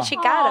town and she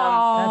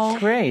got them. That's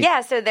great. Yeah,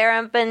 so they're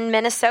up in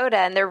Minnesota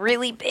and they're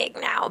really big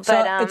now. But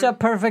so it's a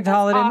perfect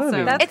holiday movie.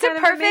 It's a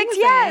perfect,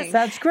 yes.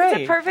 That's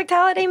great. It's a perfect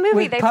holiday movie.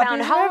 With they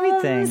found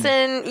homes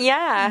everything.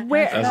 and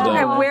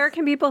Where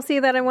can people see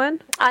that and when?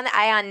 On the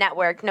Ion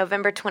Network,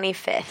 November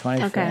 25th.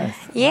 25th. Okay.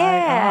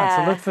 Yeah.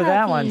 Right. So look for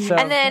that one. So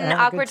and then have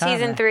a Awkward good time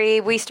Season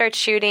 3, we start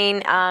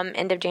shooting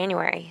end of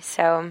January.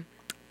 So,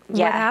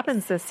 yeah. What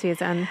happens this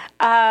season?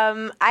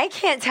 I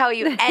can't tell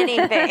you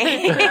anything.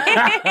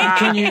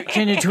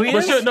 Can you tweet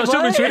us? She'll be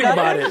tweeting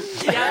about it.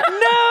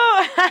 No.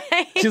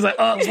 She's like,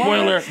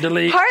 spoiler,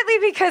 delete. Partly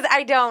because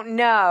I don't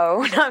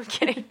know. No, I'm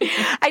kidding.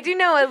 I do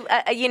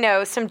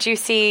know, some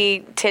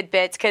juicy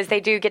tidbits because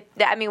they do get.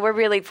 I mean, we're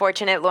really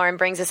fortunate. Lauren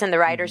brings us in the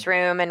writers'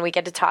 room, and we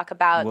get to talk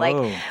about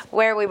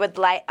where we would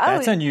like. Oh,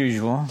 that's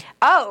unusual.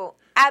 Oh.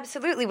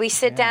 Absolutely. We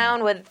sit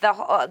down with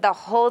the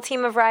whole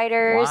team of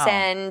writers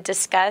and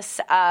discuss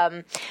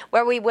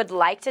where we would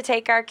like to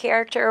take our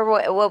character,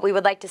 what we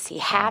would like to see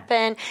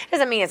happen.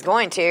 Doesn't mean it's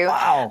going to.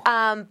 Wow.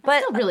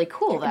 But still really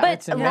cool, though.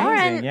 But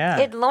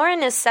amazing,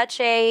 Lauren is such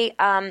a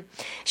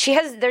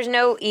there's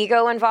no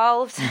ego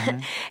involved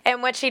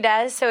in what she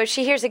does. So if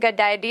she hears a good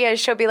idea,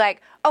 she'll be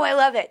like, oh, I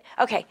love it.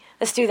 Okay,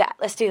 let's do that.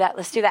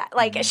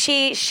 Like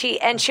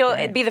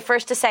she'll be the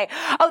first to say,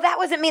 oh, that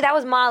wasn't me. That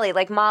was Molly.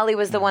 Like Molly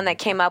was the one that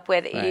came up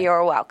with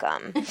 "You're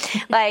welcome."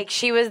 Like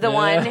she was the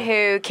one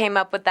who came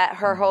up with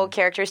her whole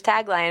character's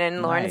tagline.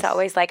 And Lauren's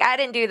always like, I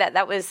didn't do that.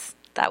 That was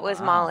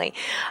Molly.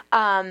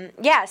 So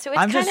it's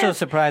I'm just so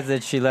surprised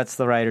that she lets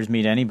the writers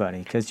meet anybody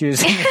because she was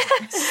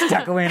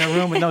stuck away in a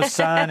room with no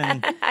sun.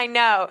 And I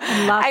know.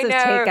 Lots of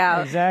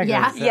takeout. Exactly.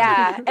 Yeah.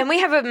 Yeah, and we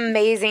have an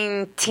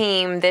amazing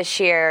team this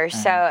year,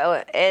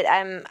 so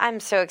I'm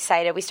so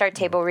excited. We start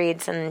table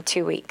reads in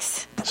 2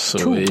 weeks.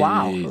 Sweet.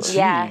 Wow.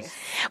 Yeah.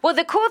 Well,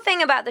 the cool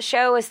thing about the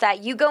show is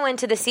that you go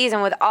into the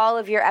season with all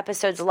of your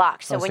episodes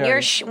locked. So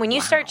when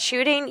you start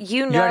shooting,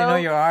 you already know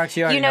your arc.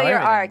 You know your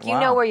everything. arc. Wow. You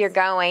know where you're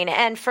going.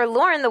 And for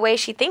Lauren, the way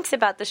she thinks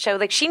about the show,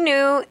 like she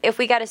knew if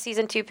we got a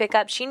season 2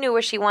 pickup, she knew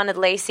where she wanted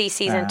Lacey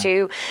season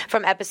 2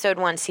 from episode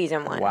 1,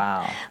 season 1.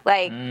 Wow.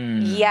 Like,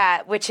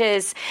 which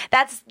is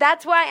that's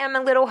why I'm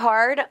a little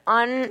hard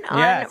on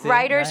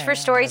writers for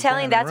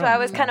storytelling. That's why I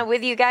was kind of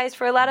with you guys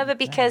for a lot of it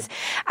because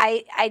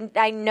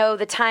I know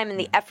the time and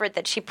the effort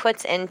that she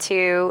puts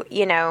into,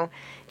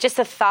 just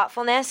the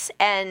thoughtfulness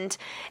and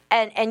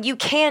you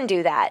can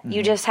do that.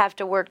 You just have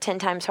to work 10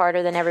 times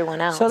harder than everyone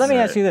else. So let me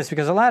ask you this,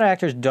 because a lot of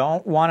actors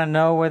don't want to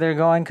know where they're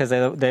going because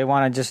they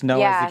want to just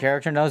know as the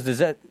character knows. Is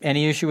that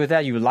any issue with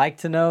that? You like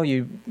to know?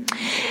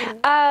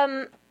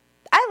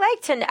 I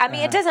like to. I mean,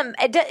 it doesn't.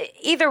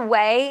 Either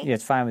way,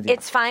 it's fine with you.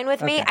 It's fine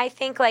with me. I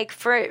think, like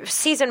for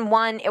season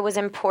 1, it was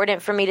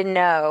important for me to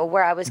know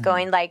where I was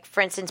going. Like, for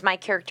instance, my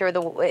character,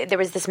 there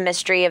was this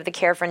mystery of the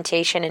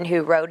confrontation and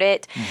who wrote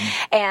it,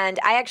 and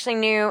I actually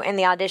knew in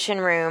the audition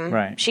room.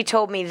 Right. She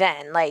told me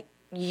then, like,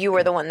 you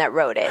were the one that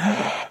wrote it.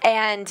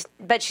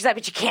 But she's like,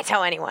 but you can't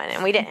tell anyone.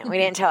 And we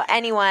didn't tell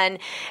anyone.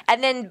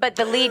 And then, but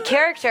the lead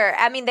character,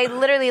 I mean, they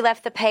literally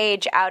left the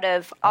page out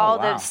of all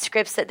the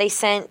scripts that they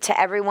sent to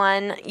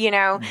everyone,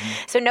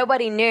 so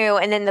nobody knew.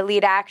 And then the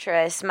lead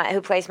actress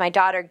who plays my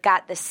daughter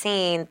got the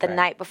scene the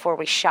night before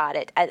we shot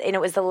it. And it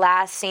was the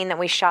last scene that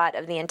we shot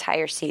of the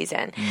entire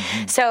season.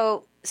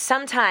 So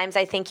sometimes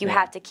I think you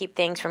have to keep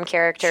things from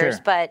characters,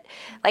 but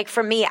like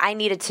for me, I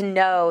needed to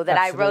know that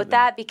I wrote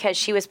that because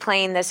she was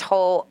playing this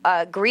whole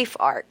grief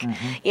arc,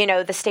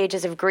 the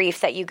stages of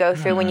grief that you go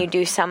through when you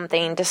do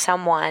something to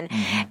someone.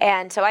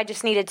 And so I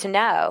just needed to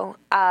know.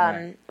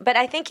 But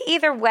I think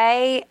either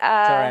way, it's all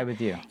right with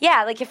you.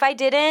 Yeah, like if I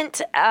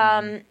didn't,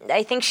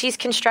 I think she's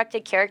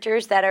constructed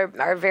characters that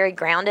are very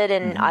grounded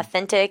and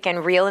authentic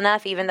and real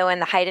enough, even though in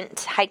the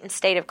heightened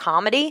state of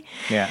comedy,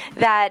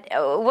 that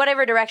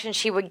whatever direction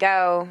she would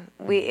go,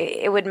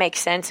 it would make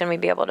sense and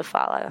we'd be able to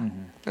follow.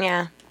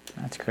 Yeah.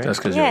 That's great. That's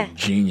because you're a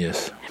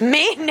genius.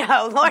 Me?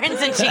 No,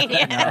 Lauren's a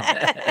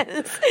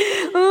genius.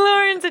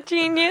 Lauren's a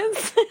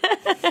genius.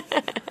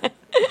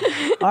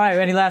 All right,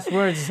 any last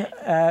words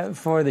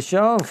for the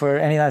show? For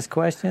any last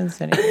questions?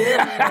 Nikki?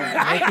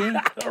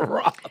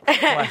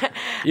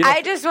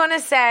 I just want to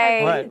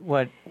say...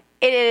 What?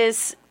 It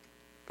is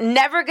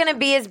never going to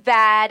be as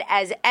bad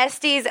as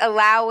Estes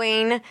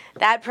allowing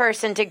that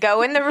person to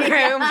go in the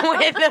room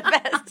with the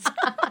vest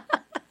on.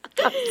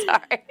 I'm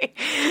sorry.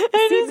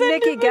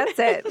 Nikki gets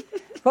it.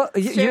 Well,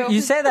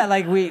 you say that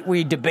like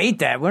we debate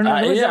that. We're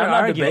not going to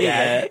argue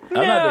that.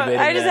 No,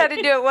 I just had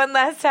to do it one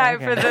last time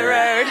for the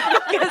road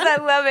because I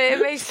love it.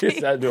 It makes me... I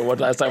had to do it one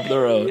last time for the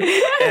road.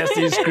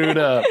 Estes screwed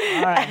up.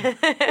 All right.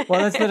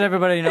 Well, let's let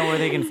everybody know where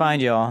they can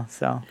find you all.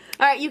 So. All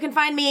right, you can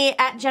find me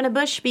at Jenna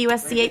Bush,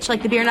 BUSCH,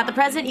 like the beer, not the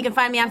president. You can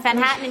find me on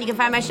Fanhattan, and you can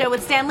find my show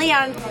with Stan Lee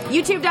on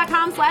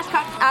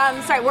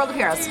youtube.com/World of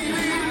Heroes.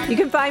 You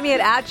can find me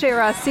at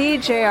JROTHC,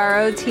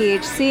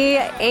 JROTHC,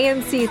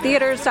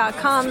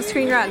 AMCtheaters.com,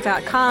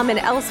 ScreenRant.com, and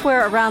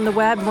elsewhere around the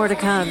web. More to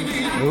come.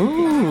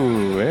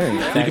 Ooh, very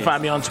nice. You can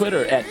find me on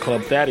Twitter at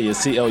Club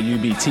Thaddeus,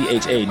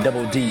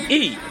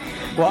 CLUBTHADDE.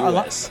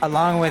 Well,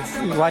 along with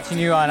watching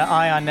you on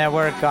Ion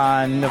Network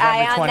on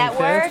November 25th. Ion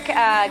Network,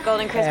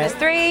 Golden Christmas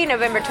 3,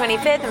 November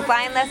 25th, and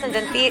Flying Lessons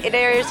in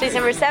theaters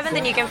December 7th.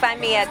 And you can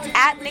find me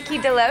at Nikki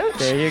DeLoach.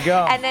 There you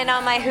go. And then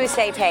on my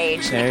Husay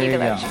page, there Nikki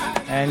DeLoach. Go.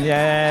 And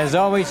as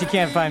always, you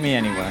can't find me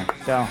anywhere.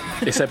 So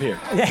except here.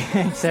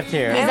 Except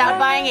here. He's out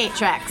buying 8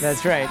 tracks.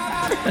 That's right.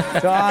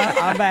 So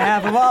on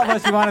behalf of all of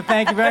us, we want to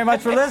thank you very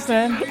much for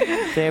listening.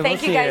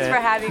 Thank you guys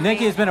for having me.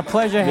 Nikki, it's been a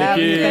pleasure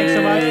having you. Thanks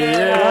so much.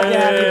 Love to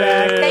have you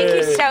back. Thank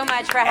you so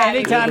much for having me.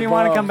 Anytime you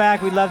want to come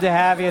back, we'd love to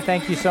have you.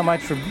 Thank you so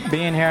much for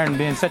being here and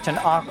being such an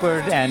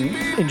awkward and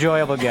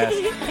enjoyable guest.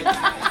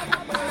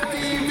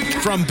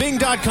 From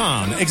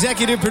Bing.com,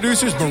 executive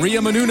producers Maria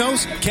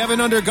Menounos, Kevin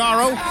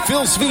Undergaro,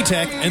 Phil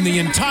Svitek, and the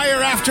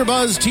entire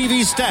AfterBuzz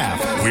TV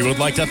staff, we would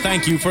like to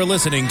thank you for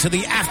listening to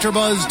the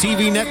AfterBuzz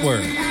TV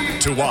network.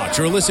 To watch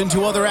or listen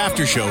to other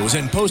after shows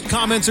and post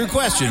comments or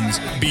questions,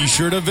 be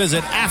sure to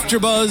visit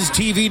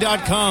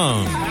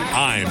AfterBuzzTV.com.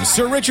 I'm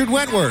Sir Richard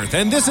Wentworth,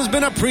 and this has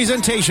been a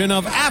presentation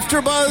of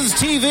AfterBuzz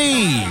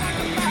TV.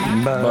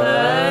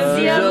 Buzz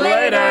you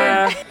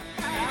later.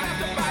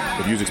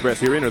 The views expressed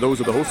herein are those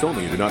of the hosts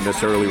only and do not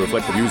necessarily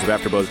reflect the views of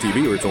AfterBuzz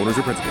TV or its owners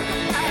or principals.